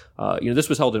 and this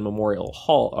was held in Memorial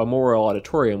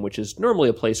Auditorium, which is normally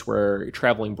a place where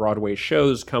traveling Broadway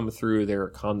shows come through. There are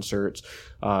concerts.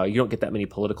 You don't get that many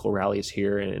political rallies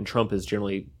here, and Trump has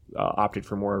generally opted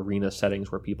for more arena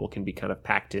settings where people can be kind of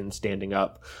packed in, standing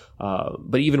up.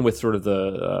 But even with sort of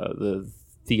the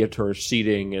theater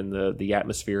seating and the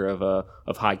atmosphere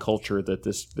of high culture that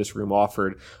this room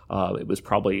offered, it was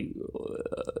probably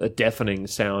a deafening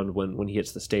sound when he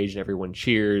hits the stage and everyone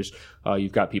cheers.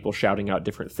 You've got people shouting out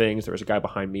different things. There was a guy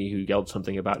behind me who yelled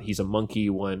something about "he's a monkey"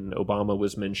 when Obama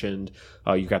was mentioned.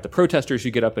 You've got the protesters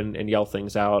who get up and yell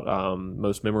things out.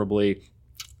 Most memorably,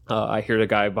 I heard a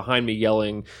guy behind me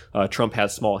yelling, "Trump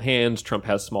has small hands, Trump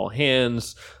has small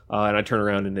hands." And I turn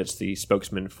around and it's the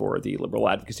spokesman for the liberal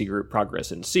advocacy group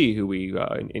Progress NC, who we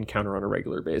encounter on a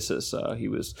regular basis. He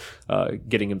was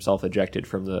getting himself ejected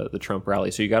from the Trump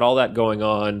rally. So you got all that going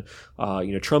on.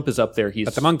 Trump is up there.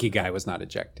 But the monkey guy was not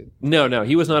ejected. No,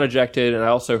 he was not ejected. And I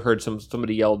also heard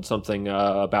somebody yelled something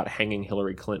about hanging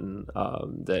Hillary Clinton,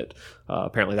 that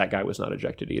apparently that guy was not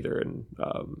ejected either. And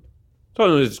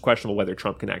so it's questionable whether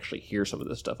Trump can actually hear some of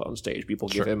this stuff on stage. People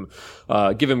give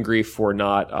him grief for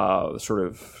not sort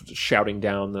of shouting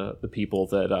down the people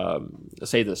that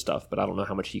say this stuff, but I don't know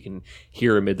how much he can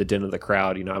hear amid the din of the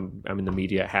crowd. I'm in the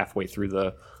media halfway through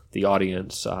the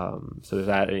audience, so there's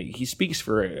that. And he speaks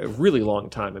for a really long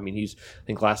time. I mean, I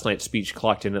think last night's speech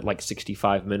clocked in at like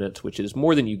 65 minutes, which is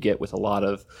more than you get with a lot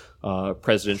of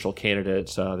presidential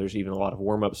candidates. There's even a lot of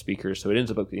warm-up speakers, so it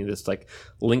ends up being this like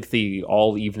lengthy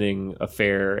all-evening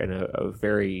affair and a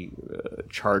very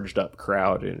charged up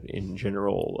crowd in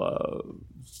general,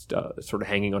 sort of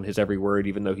hanging on his every word,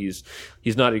 even though he's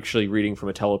not actually reading from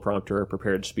a teleprompter or a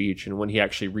prepared speech. And when he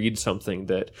actually reads something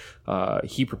that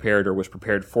he prepared or was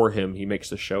prepared for him, he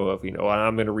makes the show of,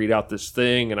 I'm going to read out this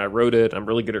thing and I wrote it. I'm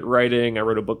really good at writing. I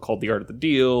wrote a book called The Art of the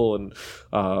Deal. And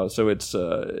so it's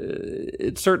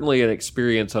certainly an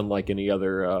experience unlike any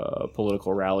other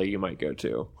political rally you might go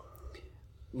to.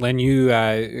 Len,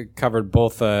 you covered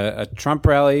both a Trump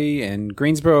rally in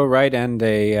Greensboro, right, and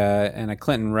a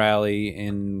Clinton rally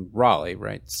in Raleigh,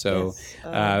 right? So,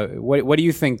 yes. What do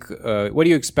you think? What do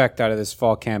you expect out of this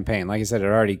fall campaign? Like I said, it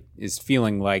already is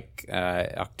feeling like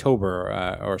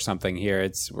October or something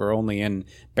here. We're only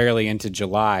barely into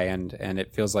July, and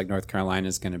it feels like North Carolina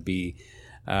is going to be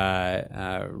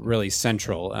really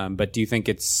central. But do you think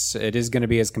it is going to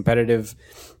be as competitive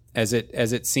as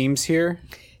it seems here?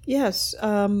 Yes,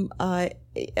 I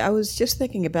was just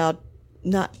thinking about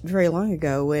not very long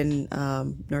ago when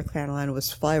North Carolina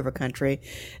was flyover country.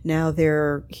 Now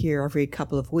they're here every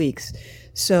couple of weeks.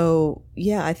 So,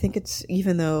 yeah, I think it's,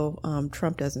 even though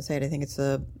Trump doesn't say it, I think it's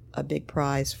a big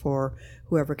prize for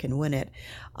whoever can win it.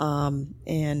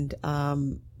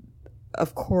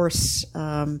 Of course,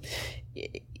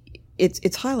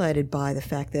 it's highlighted by the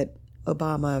fact that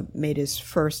Obama made his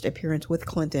first appearance with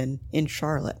Clinton in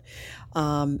Charlotte,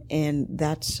 and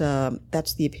that's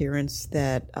the appearance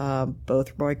that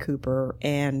both Roy Cooper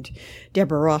and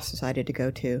Deborah Ross decided to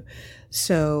go to.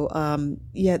 So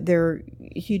yeah, they're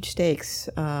huge stakes,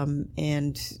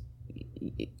 and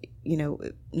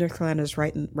North Carolina's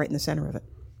right in the center of it.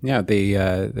 Yeah,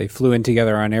 they flew in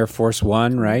together on Air Force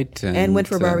One, right? And went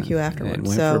for a barbecue afterward.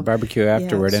 And for a barbecue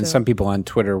afterward. And some people on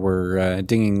Twitter were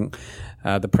dinging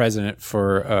the president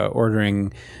for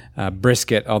ordering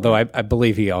brisket, although I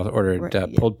believe he ordered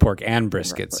pulled pork and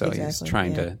brisket, so exactly, he's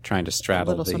trying to straddle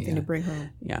a little something to bring home.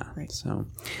 Yeah. Right. So,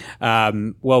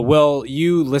 well, Will,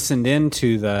 you listened in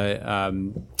to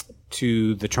the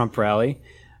Trump rally,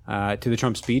 to the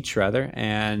Trump speech rather,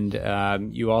 and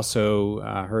you also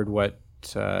heard what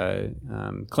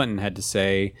Clinton had to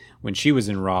say when she was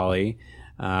in Raleigh.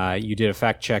 You did a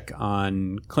fact check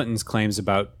on Clinton's claims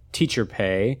about teacher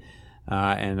pay,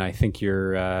 and I think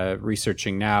you're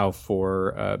researching now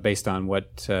for based on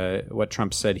what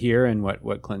Trump said here and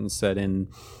what Clinton said in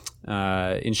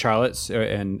Charlotte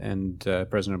and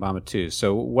President Obama too.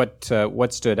 So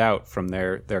what stood out from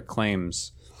their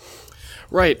claims?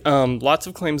 Right. Lots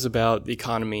of claims about the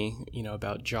economy,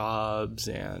 about jobs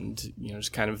and,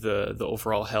 just kind of the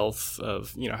overall health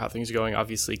of, how things are going.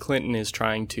 Obviously, Clinton is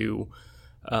trying to,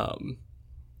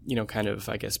 kind of,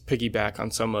 I guess, piggyback on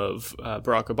some of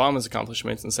Barack Obama's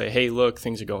accomplishments and say, hey, look,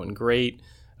 things are going great.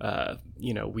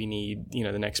 We need,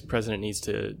 the next president needs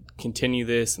to continue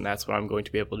this, and that's what I'm going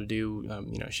to be able to do.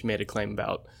 She made a claim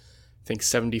about, I think,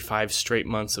 75 straight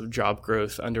months of job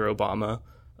growth under Obama.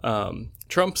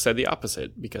 Trump said the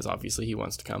opposite because obviously he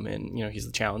wants to come in, he's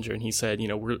the challenger, and he said,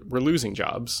 we're losing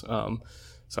jobs.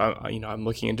 So I'm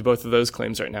looking into both of those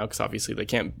claims right now because obviously they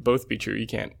can't both be true. You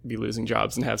can't be losing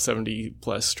jobs and have 70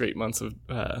 plus straight months of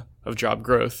job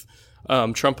growth.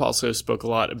 Trump also spoke a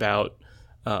lot about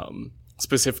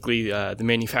specifically the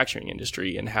manufacturing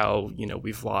industry and how,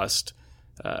 we've lost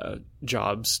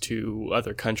jobs to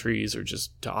other countries or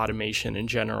just to automation in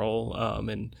general.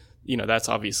 And that's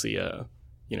obviously a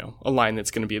line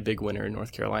that's going to be a big winner in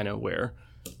North Carolina where,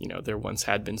 there once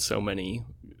had been so many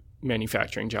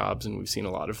manufacturing jobs and we've seen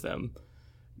a lot of them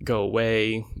go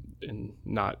away and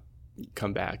not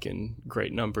come back in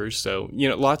great numbers. So,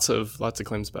 lots of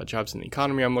claims about jobs in the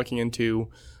economy I'm looking into.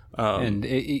 And,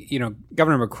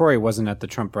 Governor McCrory wasn't at the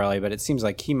Trump rally, but it seems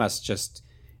like he must just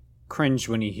cringe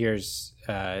when he hears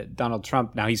Donald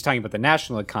Trump. Now, he's talking about the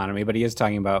national economy, but he is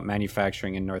talking about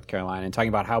manufacturing in North Carolina and talking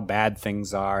about how bad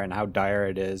things are and how dire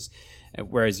it is.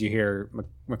 Whereas you hear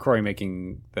McCrory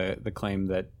making the claim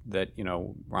that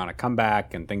we're on a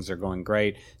comeback and things are going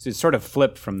great. So it's sort of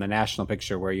flipped from the national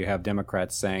picture where you have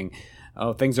Democrats saying,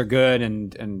 oh, things are good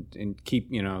and keep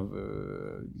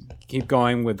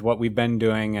going with what we've been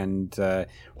doing, and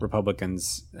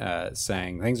Republicans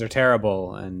saying things are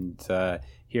terrible. And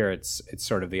here it's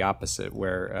sort of the opposite,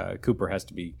 where Cooper has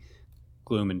to be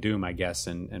gloom and doom, I guess,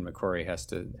 and McCrory has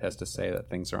to say that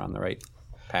things are on the right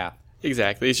path.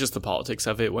 Exactly. It's just the politics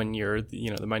of it. When you're,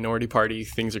 the minority party,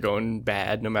 things are going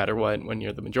bad no matter what. When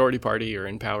you're the majority party or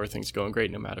in power, things are going great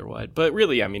no matter what. But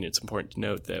really, it's important to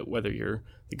note that whether you're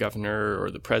the governor or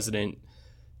the president,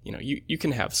 you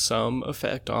can have some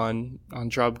effect on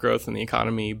job growth and the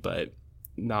economy, but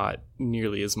not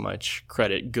nearly as much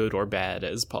credit, good or bad,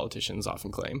 as politicians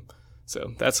often claim.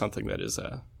 So that's something that is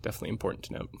definitely important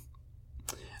to note.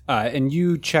 And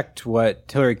you checked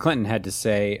what Hillary Clinton had to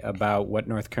say about what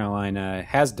North Carolina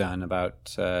has done about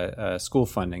school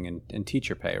funding and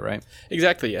teacher pay, right?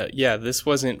 Exactly. Yeah, this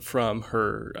wasn't from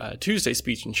her Tuesday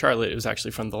speech in Charlotte. It was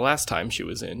actually from the last time she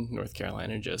was in North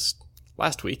Carolina, just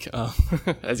last week.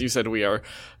 As you said, we are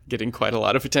getting quite a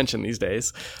lot of attention these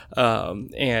days.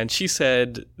 And she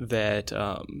said that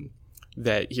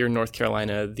here in North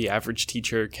Carolina, the average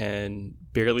teacher can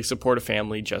barely support a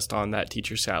family just on that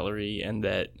teacher's salary, and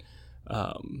that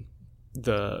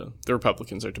the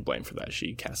Republicans are to blame for that.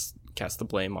 She cast the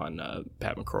blame on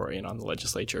Pat McCrory and on the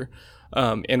legislature.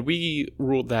 And we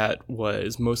ruled that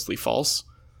was mostly false.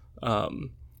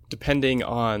 Depending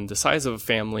on the size of a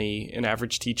family, an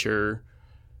average teacher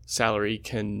salary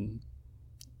can,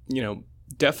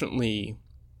 definitely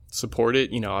support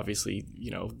it. Obviously,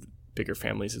 bigger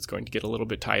families, it's going to get a little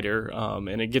bit tighter.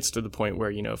 And it gets to the point where,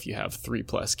 if you have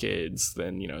 3+ kids,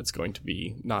 then, it's going to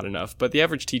be not enough. But the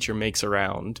average teacher makes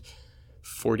around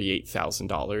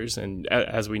 $48,000. And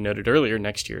as we noted earlier,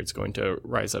 next year it's going to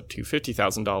rise up to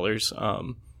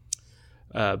 $50,000.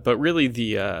 But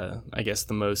really I guess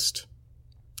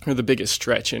the biggest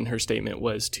stretch in her statement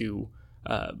was to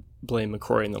blame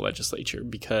McCrory and the legislature,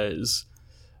 because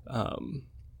I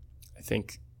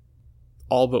think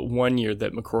all but 1 year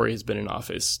that McCrory has been in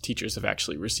office, teachers have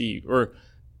actually received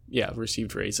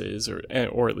raises,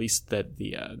 or at least that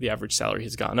the average salary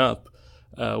has gone up.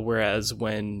 Whereas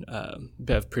when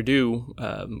Bev Perdue,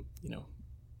 a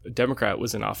Democrat,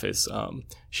 was in office,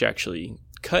 she actually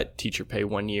cut teacher pay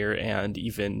 1 year, and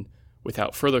even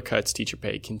without further cuts, teacher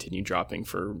pay continued dropping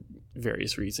for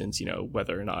various reasons,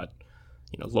 whether or not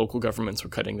local governments were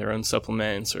cutting their own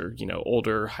supplements, or,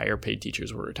 older, higher paid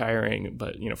teachers were retiring.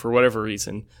 But, for whatever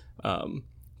reason,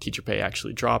 teacher pay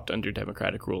actually dropped under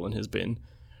Democratic rule and has been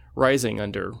rising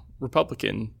under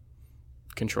Republican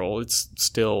control. It's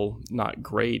still not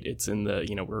great. It's in the,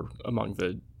 we're among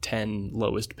the 10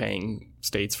 lowest paying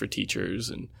states for teachers,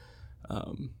 and,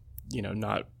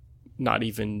 not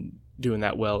even doing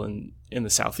that well in the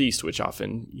Southeast, which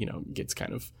often, gets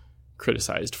kind of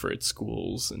criticized for its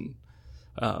schools. And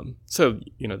so,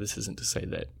 this isn't to say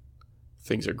that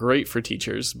things are great for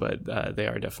teachers, but they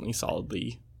are definitely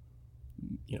solidly,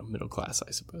 middle class,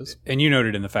 I suppose. And you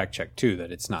noted in the fact check, too,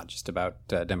 that it's not just about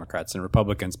Democrats and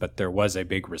Republicans, but there was a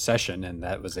big recession, and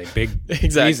that was a big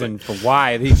reason for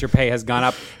why teacher pay has gone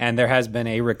up, and there has been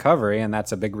a recovery, and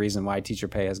that's a big reason why teacher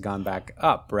pay has gone back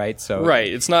up, right? So,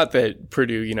 right. It's not that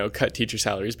Purdue, cut teacher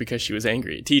salaries because she was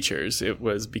angry at teachers. It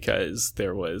was because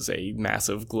there was a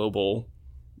massive global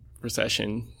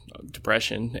recession,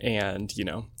 depression, and,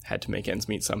 had to make ends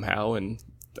meet somehow, and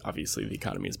obviously the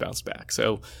economy has bounced back.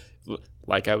 So,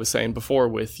 like I was saying before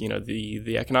with,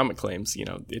 the economic claims,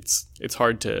 it's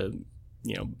hard to,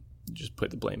 just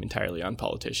put the blame entirely on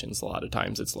politicians. A lot of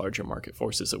times it's larger market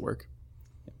forces at work.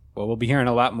 Well, we'll be hearing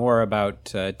a lot more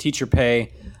about teacher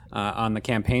pay on the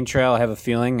campaign trail, I have a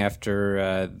feeling,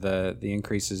 after the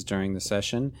increases during the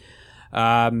session.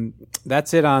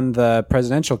 That's it on the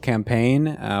presidential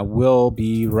campaign. We'll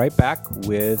be right back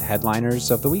with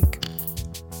Headliners of the Week.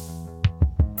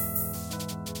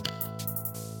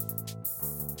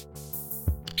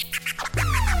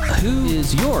 Who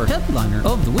is your headliner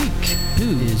of the week?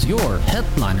 Who is your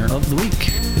headliner of the week?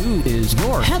 Who is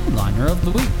your headliner of the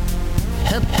week?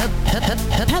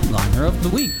 Headliner of the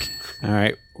week. All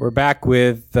right, we're back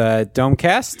with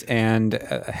Domecast and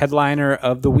headliner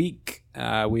of the week.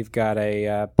 We've got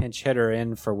a pinch hitter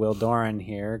in for Will Doran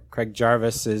here. Craig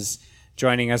Jarvis is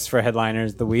joining us for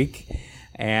headliners of the week.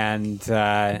 And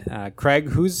Craig,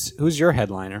 who's your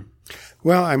headliner?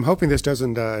 Well, I'm hoping this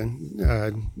doesn't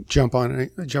jump on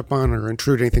or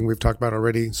intrude anything we've talked about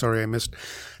already. Sorry I missed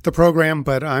the program,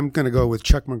 but I'm going to go with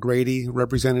Chuck McGrady,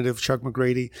 Representative Chuck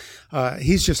McGrady.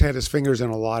 He's just had his fingers in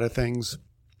a lot of things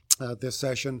this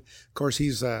session. Of course,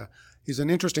 he's an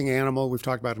interesting animal. We've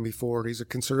talked about him before. He's a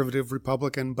conservative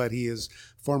Republican, but he is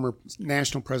former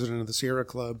national president of the Sierra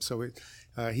Club, so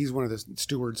he's one of the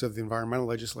stewards of the environmental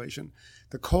legislation.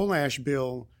 The coal ash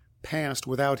bill passed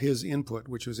without his input,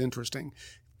 which was interesting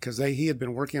because he had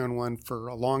been working on one for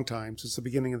a long time, since the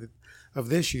beginning of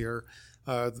this year,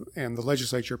 and the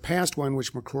legislature passed one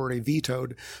which McCrory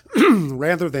vetoed.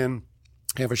 Rather than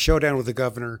have a showdown with the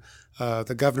governor,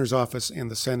 the governor's office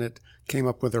and the Senate came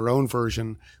up with their own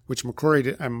version, which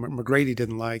McGrady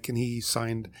didn't like, and he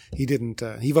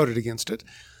voted against it.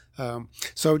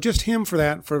 So just him for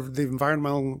that, for the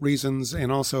environmental reasons,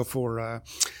 and also for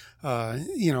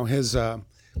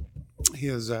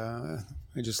his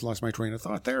I just lost my train of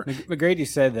thought there. McGrady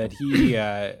said that he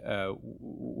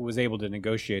was able to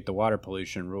negotiate the water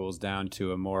pollution rules down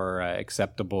to a more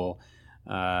acceptable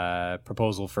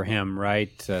proposal for him,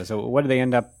 right? So what did they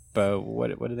end up? What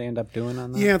did they end up doing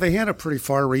on that? Yeah, they had a pretty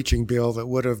far-reaching bill that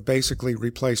would have basically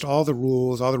replaced all the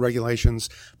rules, all the regulations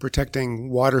protecting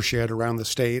watershed around the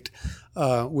state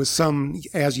with some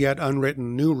as yet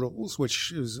unwritten new rules,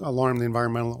 which has alarmed the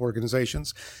environmental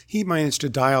organizations. He managed to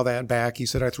dial that back. He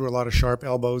said, I threw a lot of sharp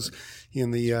elbows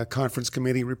in the conference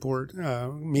committee report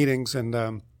meetings,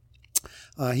 and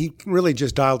he really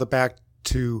just dialed it back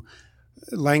to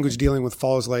language dealing with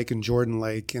Falls Lake and Jordan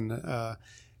Lake, and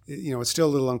it's still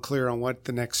a little unclear on what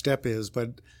the next step is,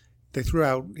 but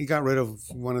he got rid of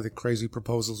one of the crazy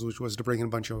proposals, which was to bring in a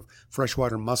bunch of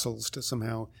freshwater mussels to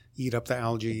somehow eat up the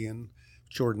algae in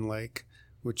Jordan Lake,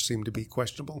 which seemed to be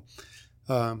questionable.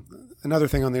 Another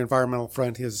thing on the environmental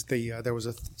front is there was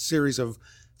a series of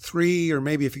 3, or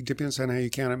maybe if it depends on how you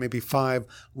count it, maybe 5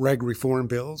 reg reform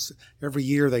bills. Every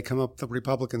year they come up, the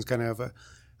Republicans kind of have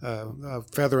a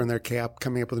feather in their cap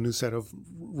coming up with a new set of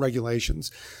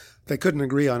regulations. They couldn't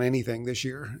agree on anything this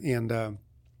year and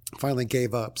finally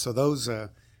gave up. So those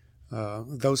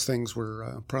things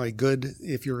were probably good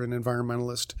if you're an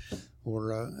environmentalist,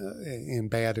 or and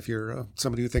bad if you're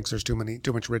somebody who thinks there's too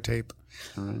much red tape.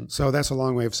 So that's a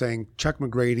long way of saying Chuck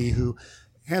McGrady, who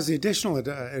has the additional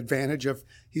advantage of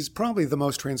he's probably the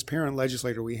most transparent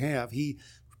legislator we have. He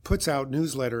puts out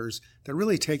newsletters that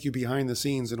really take you behind the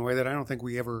scenes in a way that I don't think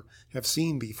we ever have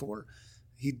seen before.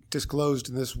 He disclosed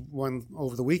in this one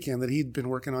over the weekend that he'd been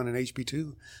working on an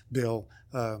HB2 bill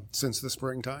since the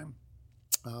springtime.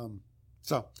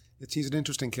 So he's an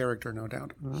interesting character, no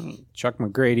doubt. Chuck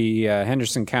McGrady,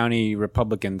 Henderson County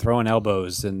Republican, throwing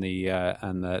elbows in the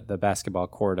on the basketball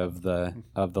court of the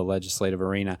legislative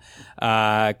arena.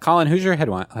 Colin, who's your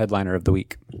headliner of the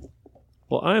week?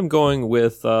 Well, I'm going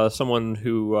with someone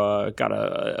who got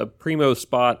a primo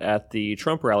spot at the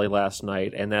Trump rally last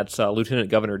night, and that's Lieutenant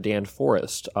Governor Dan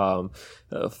Forest.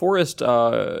 Forest,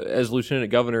 as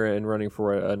Lieutenant Governor and running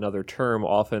for another term,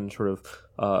 often sort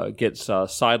of gets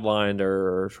sidelined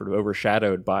or sort of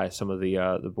overshadowed by some of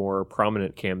the more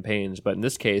prominent campaigns. But in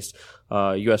this case,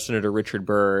 U.S. Senator Richard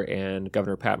Burr and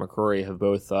Governor Pat McCrory have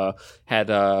both had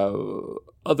other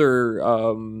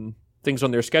things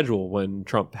on their schedule when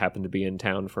Trump happened to be in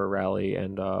town for a rally,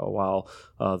 and while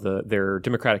their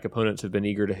Democratic opponents have been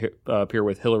eager to appear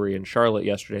with Hillary in Charlotte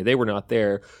yesterday, they were not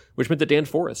there, which meant that Dan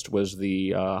Forest was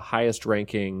the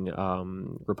highest-ranking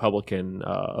Republican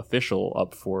official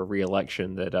up for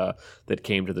re-election that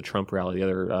came to the Trump rally. The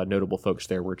other notable folks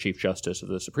there were Chief Justice of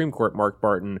the Supreme Court Mark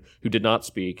Barton, who did not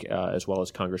speak, as well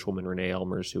as Congresswoman Renee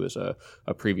Elmers, who is a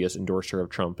previous endorser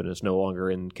of Trump and is no longer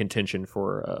in contention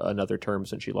for another term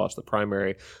since she lost the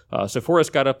primary. So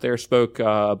Forrest got up there, spoke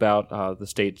about the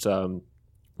state's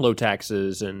low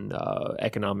taxes and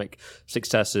economic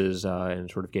successes, and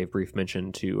sort of gave brief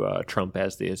mention to Trump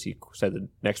as he said, the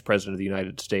next president of the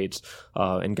United States,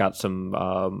 and got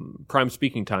some prime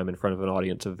speaking time in front of an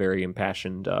audience of very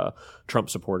impassioned Trump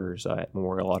supporters at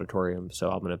Memorial Auditorium. So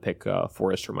I'm going to pick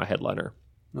Forrest for my headliner.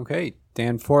 Okay,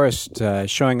 Dan Forrest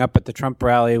showing up at the Trump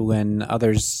rally when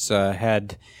others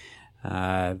had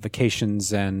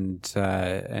vacations and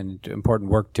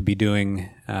important work to be doing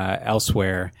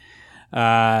elsewhere.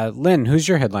 Lynn, who's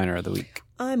your headliner of the week?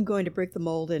 I'm going to break the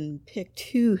mold and pick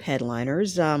 2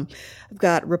 headliners. I've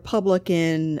got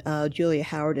Republican Julia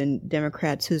Howard and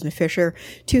Democrat Susan Fisher,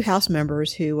 2 House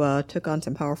members who took on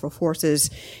some powerful forces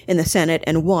in the Senate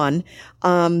and won.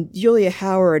 Julia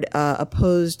Howard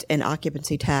opposed an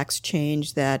occupancy tax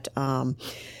change that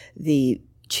the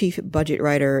chief budget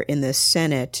writer in the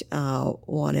Senate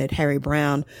wanted, Harry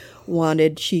Brown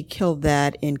wanted. She killed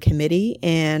that in committee,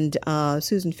 and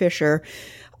Susan Fisher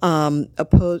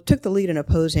took the lead in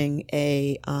opposing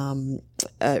a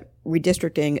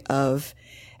redistricting of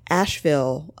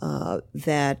Asheville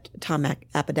that Tom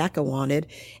Apodaca wanted,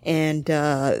 and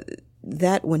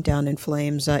that went down in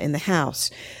flames in the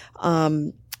House.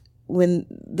 When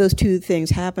those 2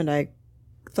 things happened, I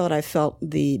thought I felt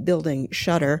the building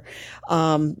shudder,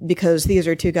 because these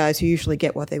are 2 guys who usually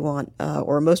get what they want,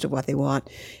 or most of what they want,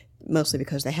 mostly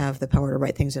because they have the power to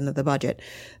write things into the budget.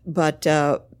 But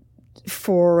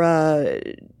for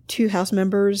 2 House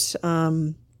members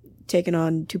taking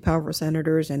on 2 powerful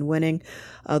senators and winning,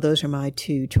 those are my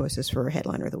 2 choices for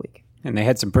headliner of the week. And they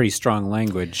had some pretty strong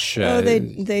language.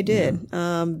 They did.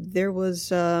 Yeah. There was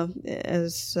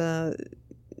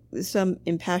some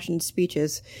impassioned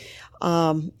speeches,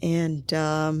 and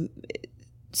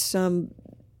some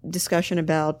discussion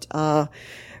about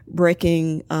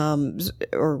breaking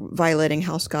or violating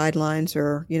House guidelines,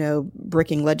 or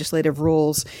breaking legislative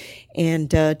rules, and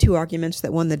 2 arguments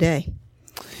that won the day.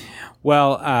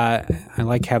 Well, I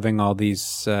like having all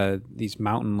these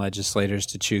mountain legislators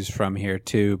to choose from here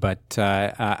too, but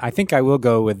I think I will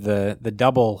go with the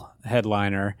double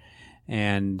headliner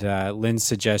and Lynn's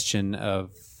suggestion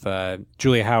of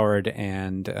Julia Howard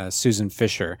and Susan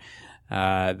Fisher.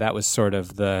 That was sort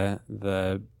of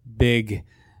the big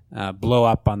blow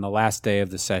up on the last day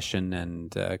of the session,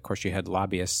 and of course you had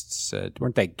lobbyists.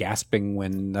 Weren't they gasping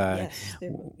when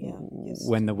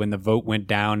when the vote went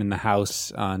down in the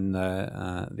House on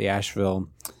the Asheville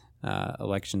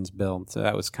elections bill? So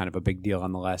that was kind of a big deal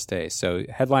on the last day. So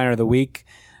headliner of the week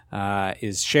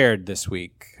is shared this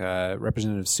week.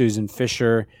 Representative Susan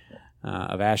Fisher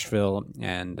of Asheville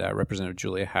and Representative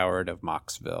Julia Howard of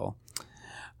Mocksville.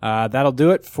 That'll do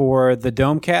it for the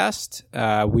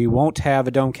Domecast. We won't have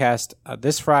a Domecast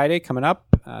this Friday coming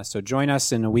up, so join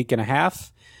us in a week and a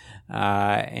half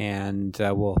and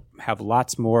we'll have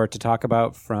lots more to talk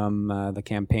about from the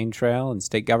campaign trail and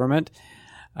state government.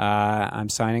 I'm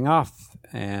signing off,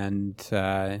 and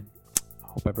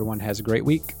hope everyone has a great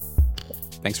week.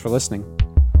 Thanks for listening.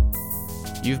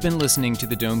 You've been listening to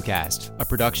the Domecast, a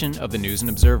production of the News and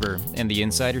Observer and the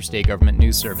Insider State Government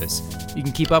News Service. You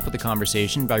can keep up with the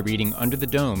conversation by reading Under the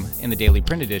Dome in the daily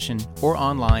print edition or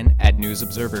online at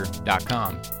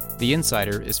newsobserver.com. The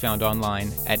Insider is found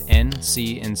online at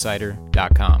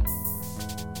ncinsider.com.